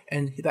boy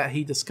and that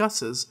he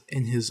discusses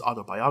in his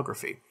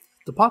autobiography.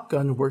 The pop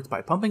gun worked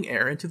by pumping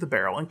air into the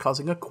barrel and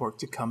causing a cork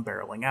to come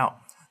barreling out.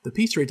 The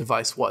Peace Ray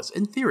device was,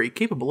 in theory,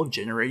 capable of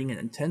generating an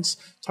intense,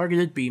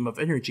 targeted beam of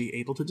energy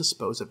able to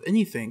dispose of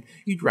anything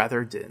you'd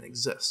rather didn't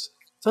exist.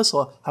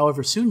 Tesla,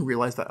 however, soon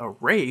realized that a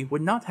ray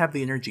would not have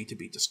the energy to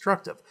be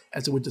destructive,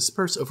 as it would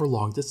disperse over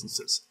long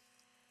distances.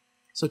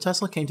 So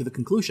Tesla came to the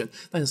conclusion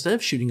that instead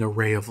of shooting a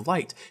ray of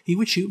light, he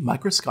would shoot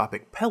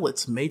microscopic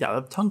pellets made out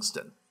of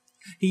tungsten.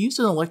 He used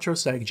an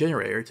electrostatic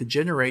generator to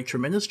generate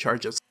tremendous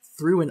charges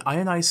through an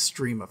ionized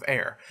stream of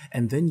air,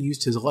 and then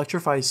used his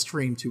electrified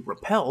stream to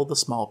repel the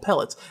small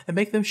pellets and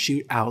make them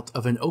shoot out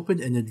of an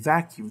open-ended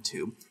vacuum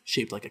tube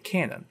shaped like a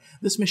cannon.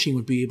 This machine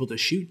would be able to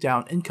shoot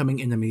down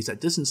incoming enemies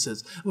at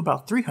distances of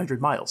about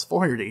 300 miles,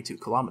 482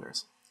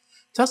 kilometers.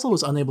 Tesla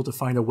was unable to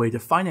find a way to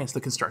finance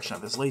the construction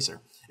of his laser.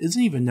 It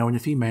isn't even known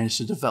if he managed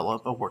to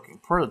develop a working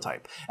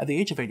prototype. At the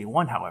age of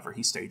 81, however,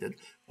 he stated,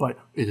 "But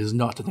it is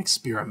not an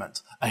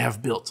experiment. I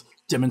have built,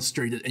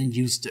 demonstrated, and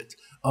used it.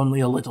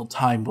 Only a little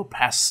time will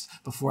pass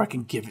before I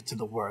can give it to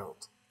the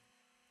world."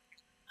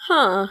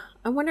 Huh,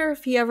 I wonder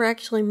if he ever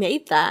actually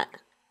made that.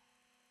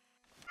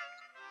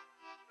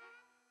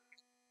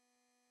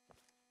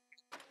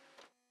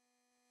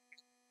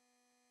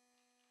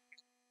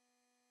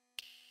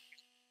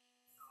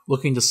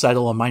 Looking to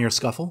settle a minor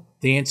scuffle?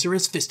 The answer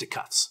is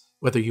fisticuffs.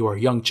 Whether you are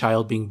a young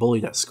child being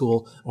bullied at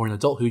school or an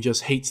adult who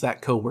just hates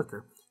that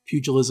coworker,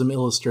 Pugilism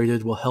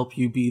Illustrated will help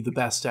you be the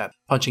best at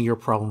punching your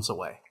problems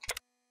away.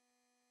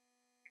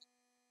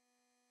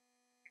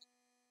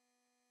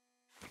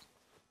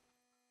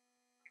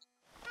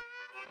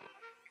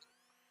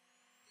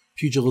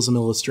 Pugilism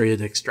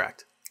Illustrated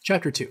Extract.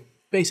 Chapter 2.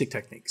 Basic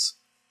Techniques.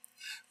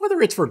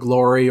 Whether it's for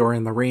glory or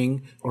in the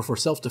ring or for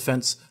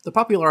self-defense, the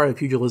popularity of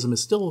pugilism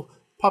is still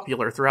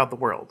popular throughout the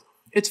world.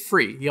 It's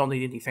free, you don't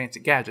need any fancy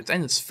gadgets,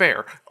 and it's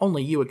fair,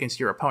 only you against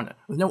your opponent,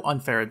 with no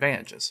unfair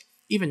advantages.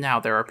 Even now,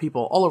 there are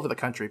people all over the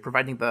country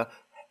pounding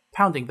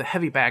the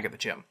heavy bag at the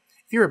gym.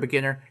 If you're a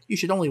beginner, you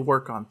should only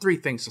work on 3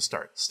 things to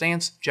start: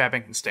 stance,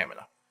 jabbing, and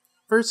stamina.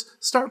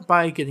 First, start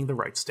by getting the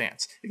right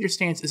stance. If your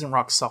stance isn't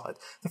rock solid,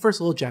 the first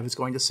little jab is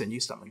going to send you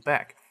stumbling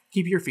back.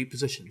 Keep your feet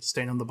positioned,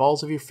 stand on the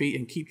balls of your feet,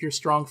 and keep your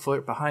strong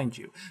foot behind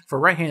you. For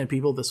right-handed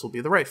people, this will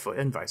be the right foot,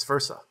 and vice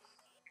versa.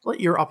 Let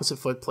your opposite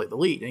foot play the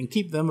lead, and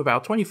keep them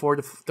about 24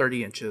 to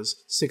 30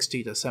 inches,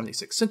 60 to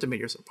 76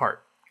 centimeters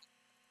apart.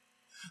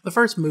 The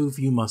first move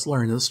you must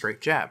learn is a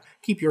straight jab.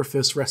 Keep your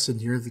fist rested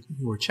near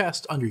your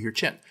chest under your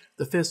chin.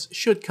 The fist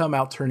should come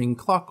out turning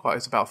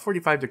clockwise about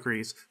 45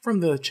 degrees from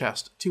the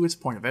chest to its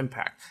point of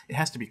impact. It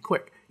has to be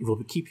quick. It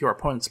will keep your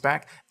opponent's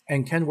back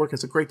and can work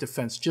as a great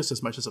defense just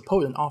as much as a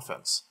potent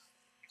offense.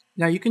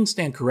 Now, you can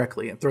stand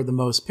correctly and throw the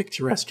most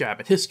picturesque jab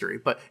in history,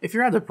 but if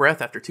you're out of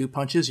breath after 2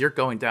 punches, you're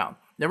going down.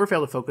 Never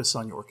fail to focus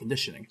on your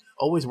conditioning.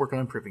 Always work on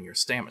improving your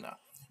stamina.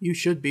 You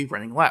should be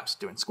running laps,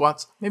 doing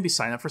squats, maybe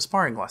sign up for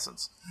sparring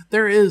lessons.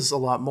 There is a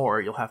lot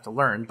more you'll have to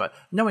learn, but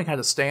knowing how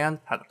to stand,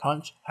 how to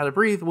punch, how to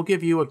breathe will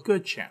give you a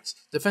good chance.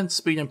 Defense,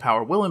 speed, and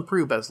power will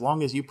improve as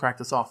long as you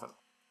practice often.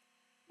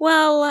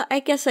 Well, I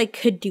guess I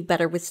could do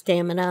better with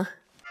stamina.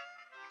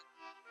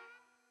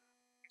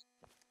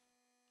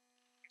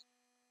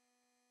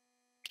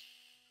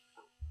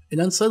 An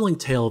unsettling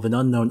tale of an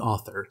unknown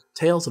author,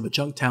 Tales of a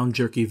Junktown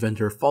Jerky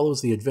Vendor,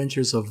 follows the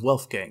adventures of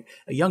Wolfgang,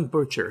 a young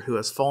butcher who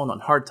has fallen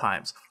on hard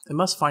times and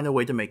must find a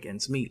way to make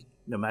ends meet,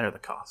 no matter the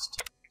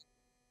cost.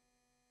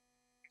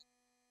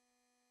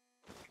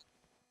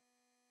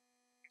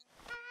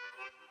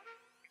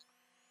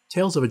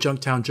 Tales of a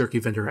Junktown Jerky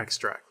Vendor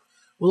Extract.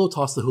 Willow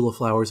tossed the hula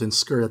flowers and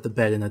skirted at the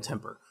bed in a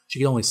temper. She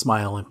could only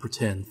smile and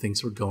pretend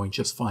things were going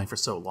just fine for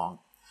so long.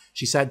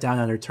 She sat down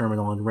at her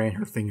terminal and ran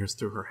her fingers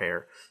through her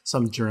hair.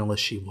 Some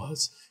journalist she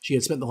was. She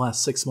had spent the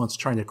last 6 months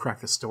trying to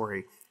crack the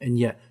story, and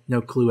yet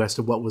no clue as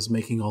to what was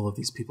making all of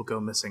these people go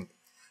missing.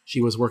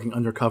 She was working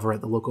undercover at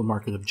the local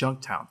market of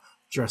Junktown,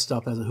 dressed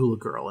up as a hula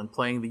girl and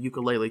playing the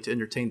ukulele to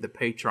entertain the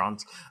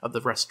patrons of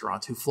the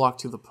restaurant who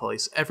flocked to the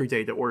place every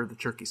day to order the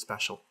jerky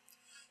special.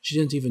 She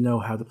didn't even know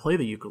how to play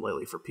the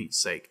ukulele, for Pete's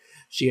sake.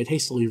 She had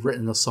hastily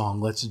written a song,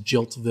 Let's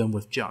Jilt Them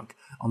with Junk,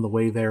 on the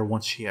way there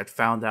once she had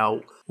found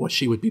out what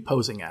she would be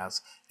posing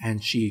as,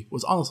 and she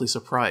was honestly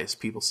surprised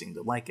people seemed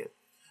to like it.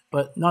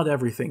 But not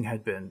everything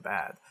had been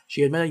bad.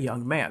 She had met a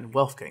young man,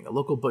 Wolfgang, a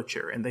local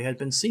butcher, and they had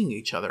been seeing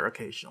each other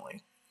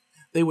occasionally.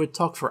 They would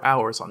talk for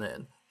hours on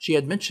end. She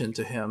had mentioned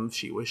to him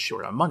she was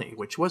short on money,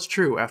 which was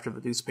true after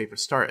the newspaper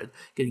started,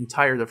 getting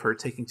tired of her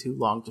taking too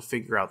long to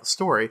figure out the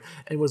story,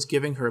 and was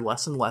giving her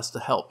less and less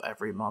to help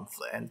every month,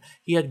 and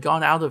he had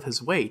gone out of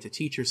his way to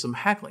teach her some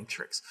haggling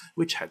tricks,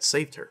 which had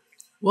saved her.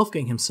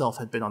 Wolfgang himself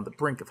had been on the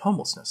brink of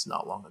homelessness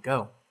not long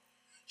ago.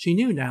 She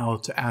knew now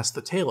to ask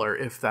the tailor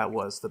if that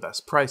was the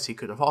best price he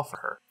could have offered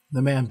her.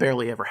 The man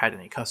barely ever had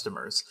any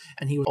customers,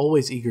 and he was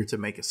always eager to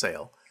make a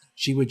sale.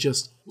 She would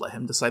just let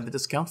him decide the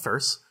discount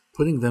first,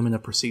 putting them in a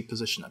perceived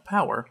position of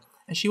power,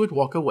 and she would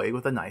walk away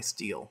with a nice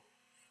deal.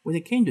 When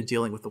it came to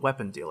dealing with the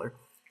weapon dealer,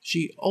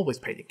 she always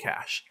paid in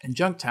cash. In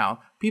Junktown,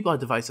 people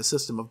had devised a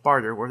system of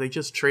barter where they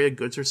just traded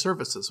goods or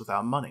services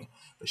without money,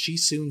 but she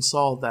soon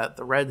saw that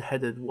the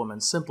red-headed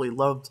woman simply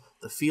loved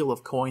the feel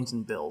of coins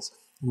and bills,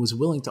 and was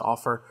willing to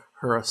offer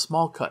her a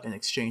small cut in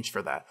exchange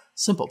for that.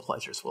 Simple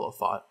pleasures, Willow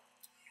thought.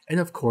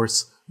 And of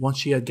course, once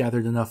she had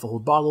gathered enough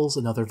old bottles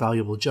and other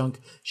valuable junk,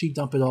 she'd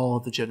dump it all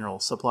at the general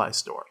supply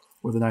store,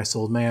 where the nice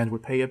old man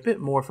would pay a bit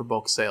more for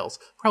bulk sales,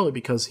 probably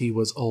because he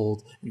was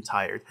old and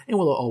tired, and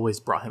Willow always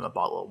brought him a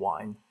bottle of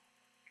wine.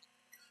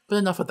 But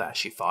enough of that,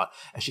 she thought,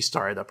 as she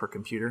started up her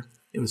computer.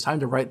 It was time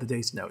to write the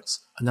day's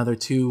notes. Another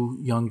 2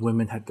 young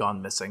women had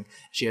gone missing.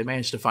 She had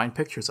managed to find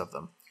pictures of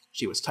them.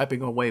 She was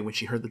typing away when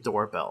she heard the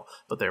doorbell,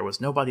 but there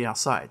was nobody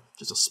outside,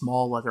 just a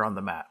small letter on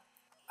the mat.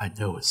 I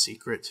know a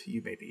secret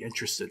you may be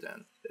interested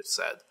in, it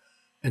said,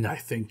 and I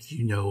think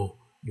you know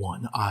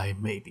one I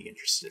may be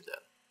interested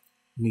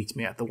in. Meet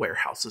me at the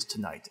warehouses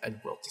tonight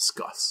and we'll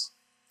discuss.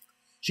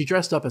 She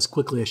dressed up as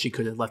quickly as she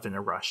could and left in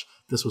a rush.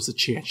 This was the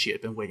chance she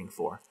had been waiting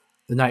for.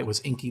 The night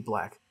was inky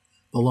black,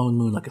 the lone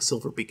moon like a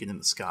silver beacon in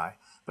the sky.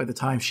 By the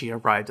time she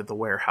arrived at the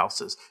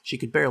warehouses, she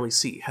could barely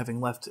see, having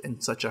left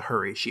in such a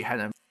hurry she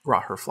hadn't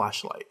brought her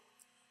flashlight.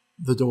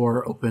 The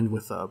door opened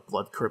with a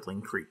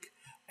blood-curdling creak,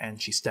 and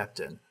she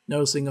stepped in,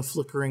 noticing a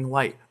flickering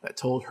light that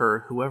told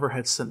her whoever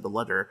had sent the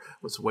letter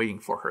was waiting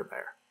for her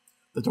there.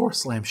 The door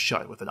slammed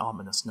shut with an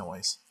ominous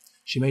noise.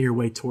 She made her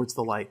way towards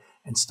the light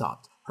and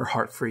stopped, her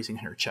heart freezing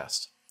in her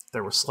chest.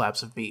 There were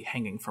slabs of meat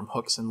hanging from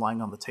hooks and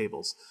lying on the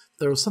tables.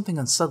 There was something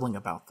unsettling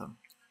about them.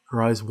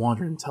 Her eyes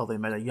wandered until they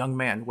met a young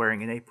man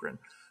wearing an apron,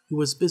 who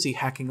was busy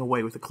hacking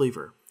away with a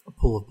cleaver, a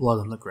pool of blood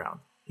on the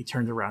ground. He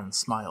turned around and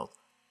smiled.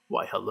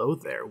 Why, hello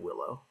there,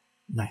 Willow.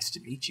 Nice to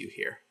meet you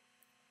here.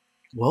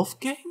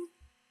 Wolfgang?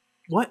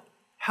 What?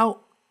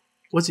 How?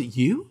 Was it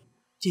you?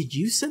 Did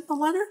you send the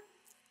letter?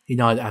 He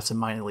nodded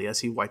absentmindedly as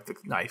he wiped the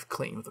knife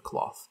clean with a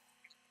cloth.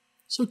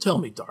 So tell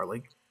me,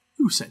 darling,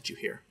 who sent you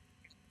here?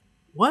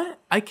 What?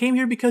 I came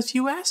here because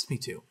you asked me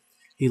to.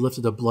 He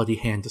lifted a bloody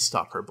hand to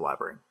stop her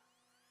blabbering.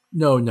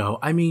 No,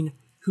 I mean,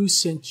 who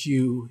sent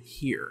you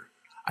here?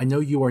 I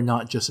know you are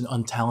not just an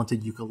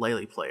untalented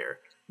ukulele player.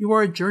 You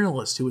are a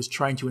journalist who is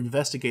trying to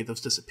investigate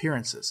those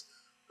disappearances.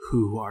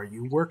 Who are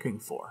you working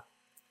for?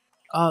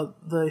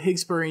 The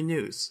Higsbury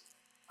News.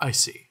 I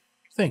see.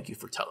 Thank you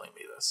for telling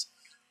me this.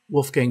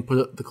 Wolfgang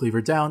put the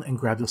cleaver down and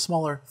grabbed a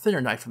smaller,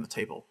 thinner knife from the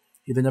table.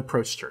 He then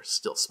approached her,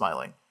 still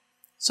smiling.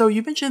 So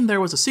you mentioned there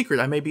was a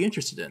secret I may be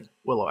interested in,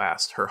 Willow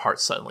asked, her heart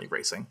suddenly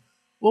racing.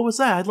 What was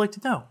that? I'd like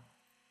to know.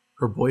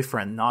 Her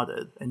boyfriend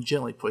nodded and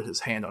gently put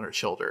his hand on her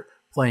shoulder,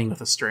 playing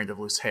with a strand of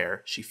loose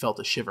hair. She felt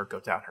a shiver go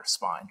down her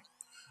spine.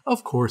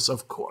 Of course.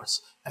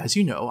 As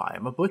you know, I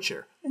am a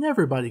butcher, and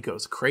everybody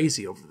goes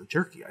crazy over the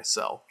jerky I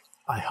sell.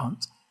 I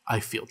hunt, I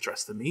field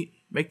dress the meat,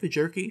 make the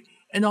jerky,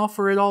 and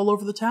offer it all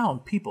over the town.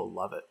 People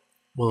love it.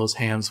 Willow's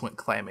hands went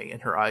clammy,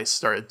 and her eyes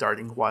started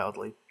darting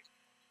wildly.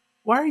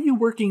 Why are you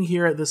working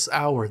here at this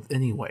hour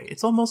anyway?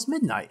 It's almost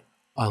midnight.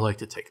 I like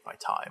to take my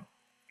time.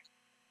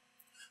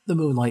 The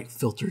moonlight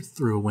filtered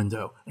through a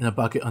window, and a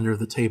bucket under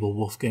the table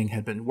Wolfgang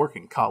had been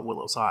working caught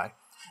Willow's eye.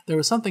 There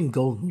was something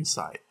golden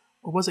inside.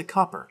 Or was it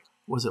copper?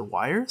 Was it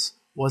wires?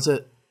 Was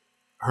it...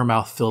 Her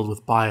mouth filled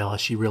with bile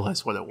as she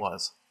realized what it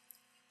was.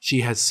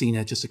 She had seen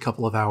it just a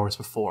couple of hours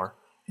before,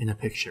 in a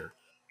picture.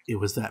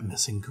 It was that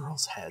missing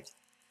girl's head.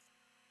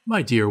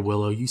 My dear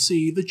Willow, you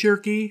see, the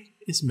jerky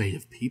is made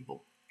of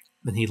people.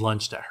 Then he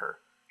lunged at her.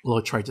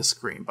 Willow tried to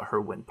scream, but her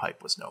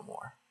windpipe was no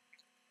more.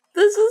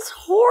 This is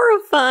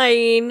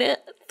horrifying.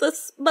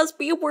 This must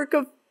be a work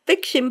of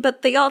fiction,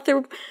 but the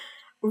author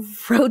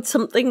wrote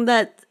something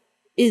that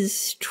is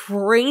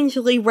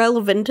strangely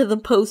relevant to the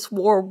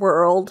post-war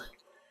world.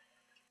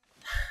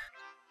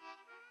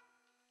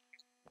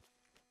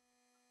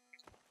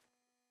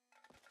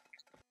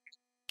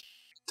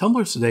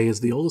 Tumblr Today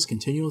is the oldest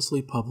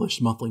continuously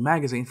published monthly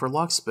magazine for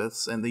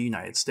locksmiths in the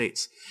United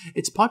States.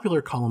 Its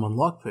popular column on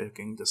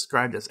lockpicking,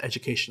 described as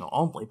educational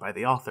only by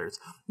the authors,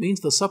 means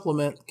the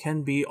supplement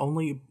can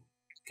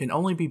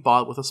only be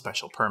bought with a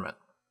special permit.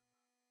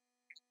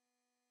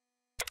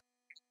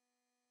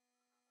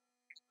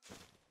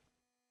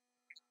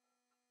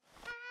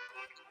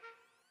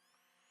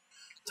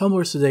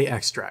 Tumblr Today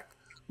Extract,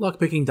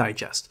 Lockpicking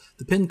Digest,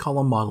 the Pin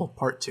Column Model,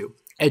 Part 2,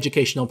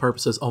 Educational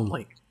Purposes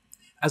Only.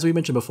 As we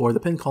mentioned before, the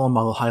pin column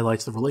model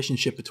highlights the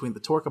relationship between the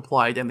torque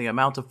applied and the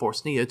amount of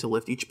force needed to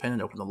lift each pin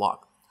and open the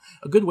lock.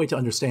 A good way to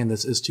understand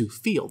this is to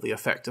feel the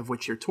effect of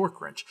which your torque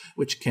wrench,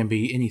 which can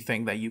be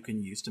anything that you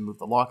can use to move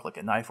the lock like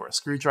a knife or a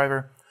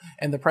screwdriver,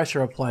 and the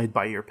pressure applied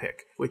by your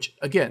pick, which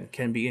again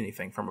can be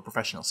anything from a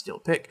professional steel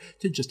pick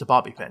to just a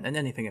bobby pin and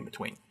anything in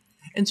between.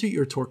 Insert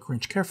your torque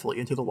wrench carefully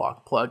into the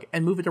lock plug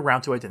and move it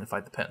around to identify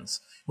the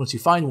pins. Once you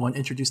find one,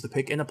 introduce the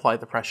pick and apply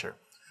the pressure.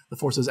 The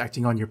forces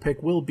acting on your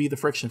pick will be the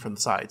friction from the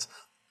sides,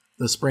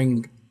 the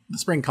spring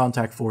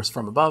contact force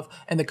from above,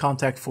 and the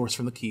contact force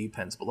from the key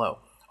pins below.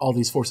 All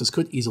these forces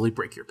could easily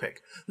break your pick.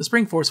 The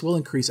spring force will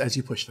increase as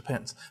you push the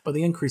pins, but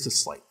the increase is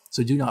slight,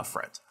 so do not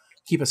fret.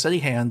 Keep a steady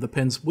hand, the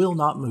pins will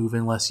not move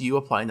unless you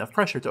apply enough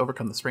pressure to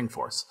overcome the spring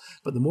force,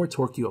 but the more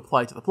torque you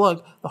apply to the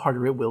plug, the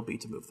harder it will be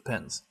to move the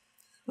pins.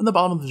 When the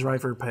bottom of the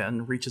driver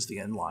pin reaches the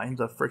end line,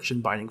 the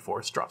friction binding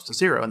force drops to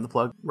 0 and the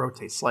plug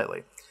rotates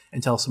slightly,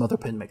 until some other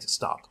pin makes it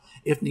stop.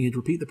 If needed,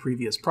 repeat the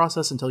previous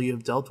process until you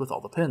have dealt with all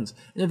the pins,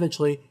 and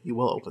eventually you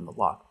will open the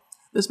lock.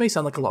 This may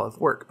sound like a lot of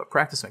work, but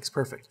practice makes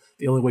perfect.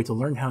 The only way to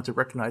learn how to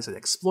recognize and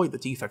exploit the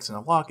defects in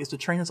a lock is to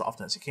train as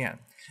often as you can.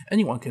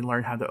 Anyone can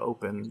learn how to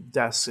open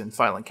desks and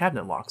filing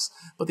cabinet locks,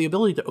 but the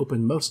ability to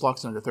open most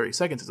locks in under 30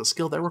 seconds is a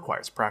skill that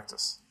requires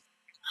practice.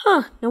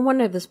 Huh, no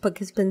wonder this book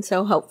has been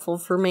so helpful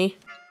for me.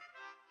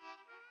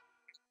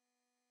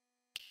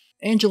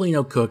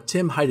 Angelino cook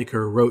Tim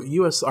Heidecker wrote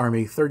U.S.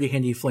 Army 30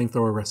 handy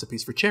flamethrower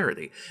recipes for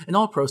charity, and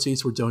all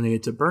proceeds were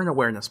donated to burn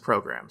awareness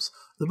programs.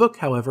 The book,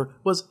 however,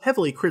 was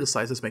heavily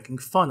criticized as making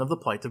fun of the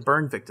plight of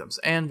burn victims,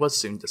 and was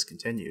soon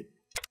discontinued.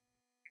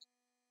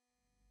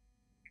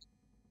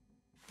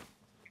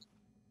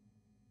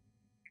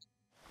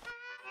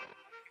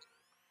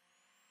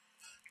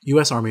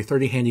 U.S. Army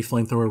 30 handy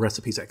flamethrower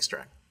recipes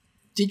extract.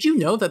 Did you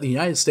know that the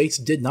United States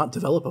did not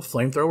develop a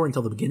flamethrower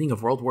until the beginning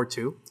of World War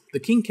II? The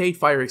Kincaid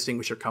Fire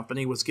Extinguisher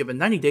Company was given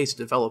 90 days to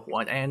develop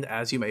one, and,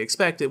 as you may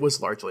expect, it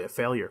was largely a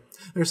failure.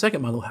 Their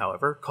second model,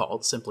 however,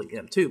 called simply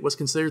M2, was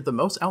considered the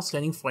most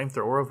outstanding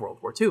flamethrower of World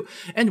War II,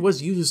 and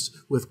was used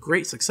with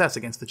great success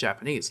against the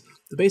Japanese.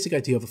 The basic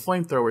idea of a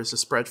flamethrower is to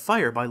spread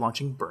fire by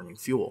launching burning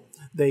fuel.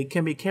 They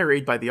can be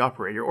carried by the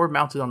operator or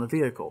mounted on a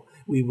vehicle.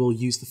 We will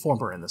use the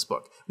former in this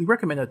book. We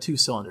recommend a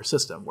 2-cylinder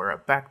system, where a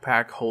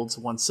backpack holds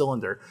one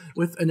cylinder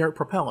with inert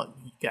propellant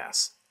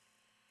gas,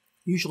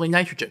 usually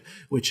nitrogen,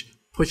 which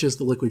pushes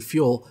the liquid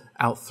fuel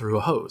out through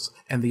a hose,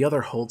 and the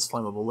other holds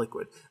flammable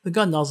liquid. The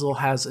gun nozzle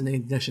has an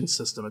ignition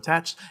system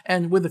attached,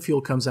 and when the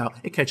fuel comes out,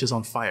 it catches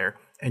on fire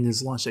and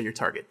is launched at your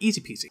target.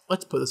 Easy peasy.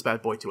 Let's put this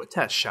bad boy to a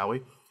test, shall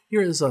we?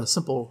 Here is a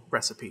simple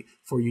recipe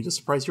for you to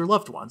surprise your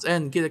loved ones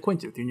and get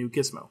acquainted with your new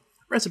gizmo.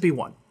 Recipe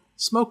 1.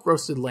 Smoke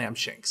roasted lamb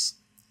shanks.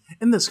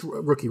 In this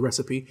rookie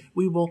recipe,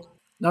 we will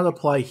not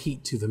apply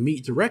heat to the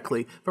meat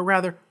directly, but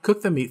rather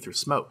cook the meat through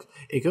smoke.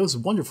 It goes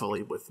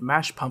wonderfully with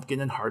mashed pumpkin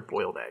and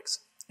hard-boiled eggs.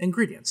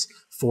 Ingredients: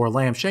 4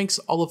 lamb shanks,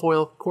 olive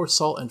oil, coarse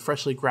salt, and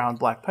freshly ground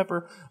black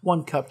pepper,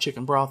 1 cup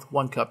chicken broth,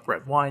 1 cup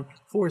red wine,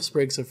 4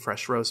 sprigs of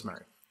fresh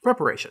rosemary.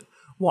 Preparation: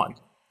 1.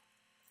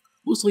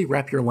 Loosely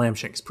wrap your lamb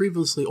shanks,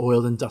 previously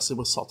oiled and dusted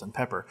with salt and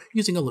pepper,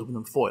 using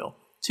aluminum foil.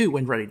 2.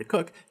 When ready to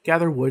cook,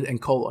 gather wood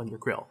and coal on your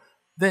grill.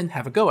 Then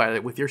have a go at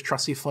it with your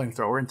trusty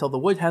flamethrower until the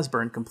wood has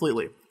burned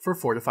completely, for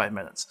 4 to 5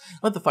 minutes.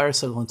 Let the fire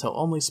settle until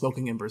only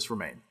smoking embers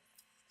remain.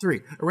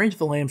 3. Arrange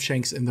the lamb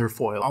shanks in their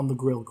foil on the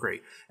grill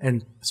grate,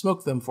 and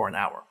smoke them for an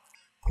hour.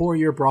 Pour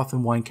your broth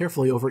and wine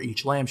carefully over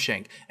each lamb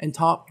shank, and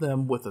top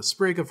them with a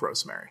sprig of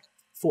rosemary.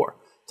 4.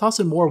 Toss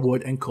in more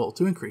wood and coal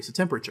to increase the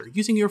temperature,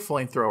 using your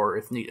flamethrower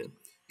if needed.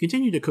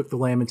 Continue to cook the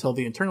lamb until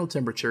the internal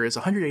temperature is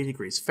 180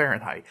 degrees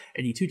Fahrenheit,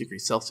 82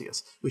 degrees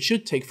Celsius, which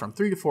should take from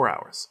 3 to 4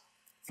 hours.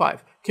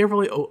 5.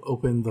 Carefully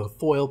open the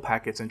foil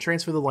packets and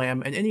transfer the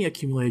lamb and any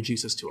accumulated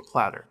juices to a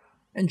platter.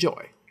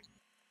 Enjoy.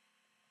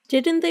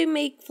 Didn't they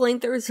make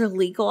flamethrowers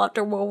illegal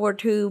after World War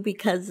II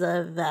because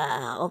of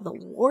all the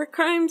war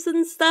crimes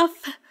and stuff?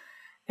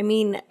 I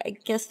mean, I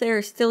guess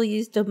they're still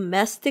used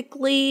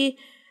domestically.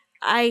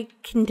 I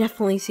can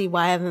definitely see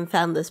why I haven't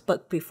found this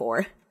book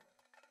before.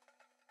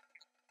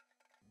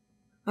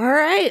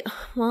 Alright,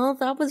 well,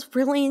 that was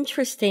really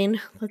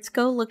interesting. Let's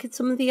go look at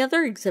some of the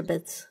other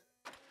exhibits.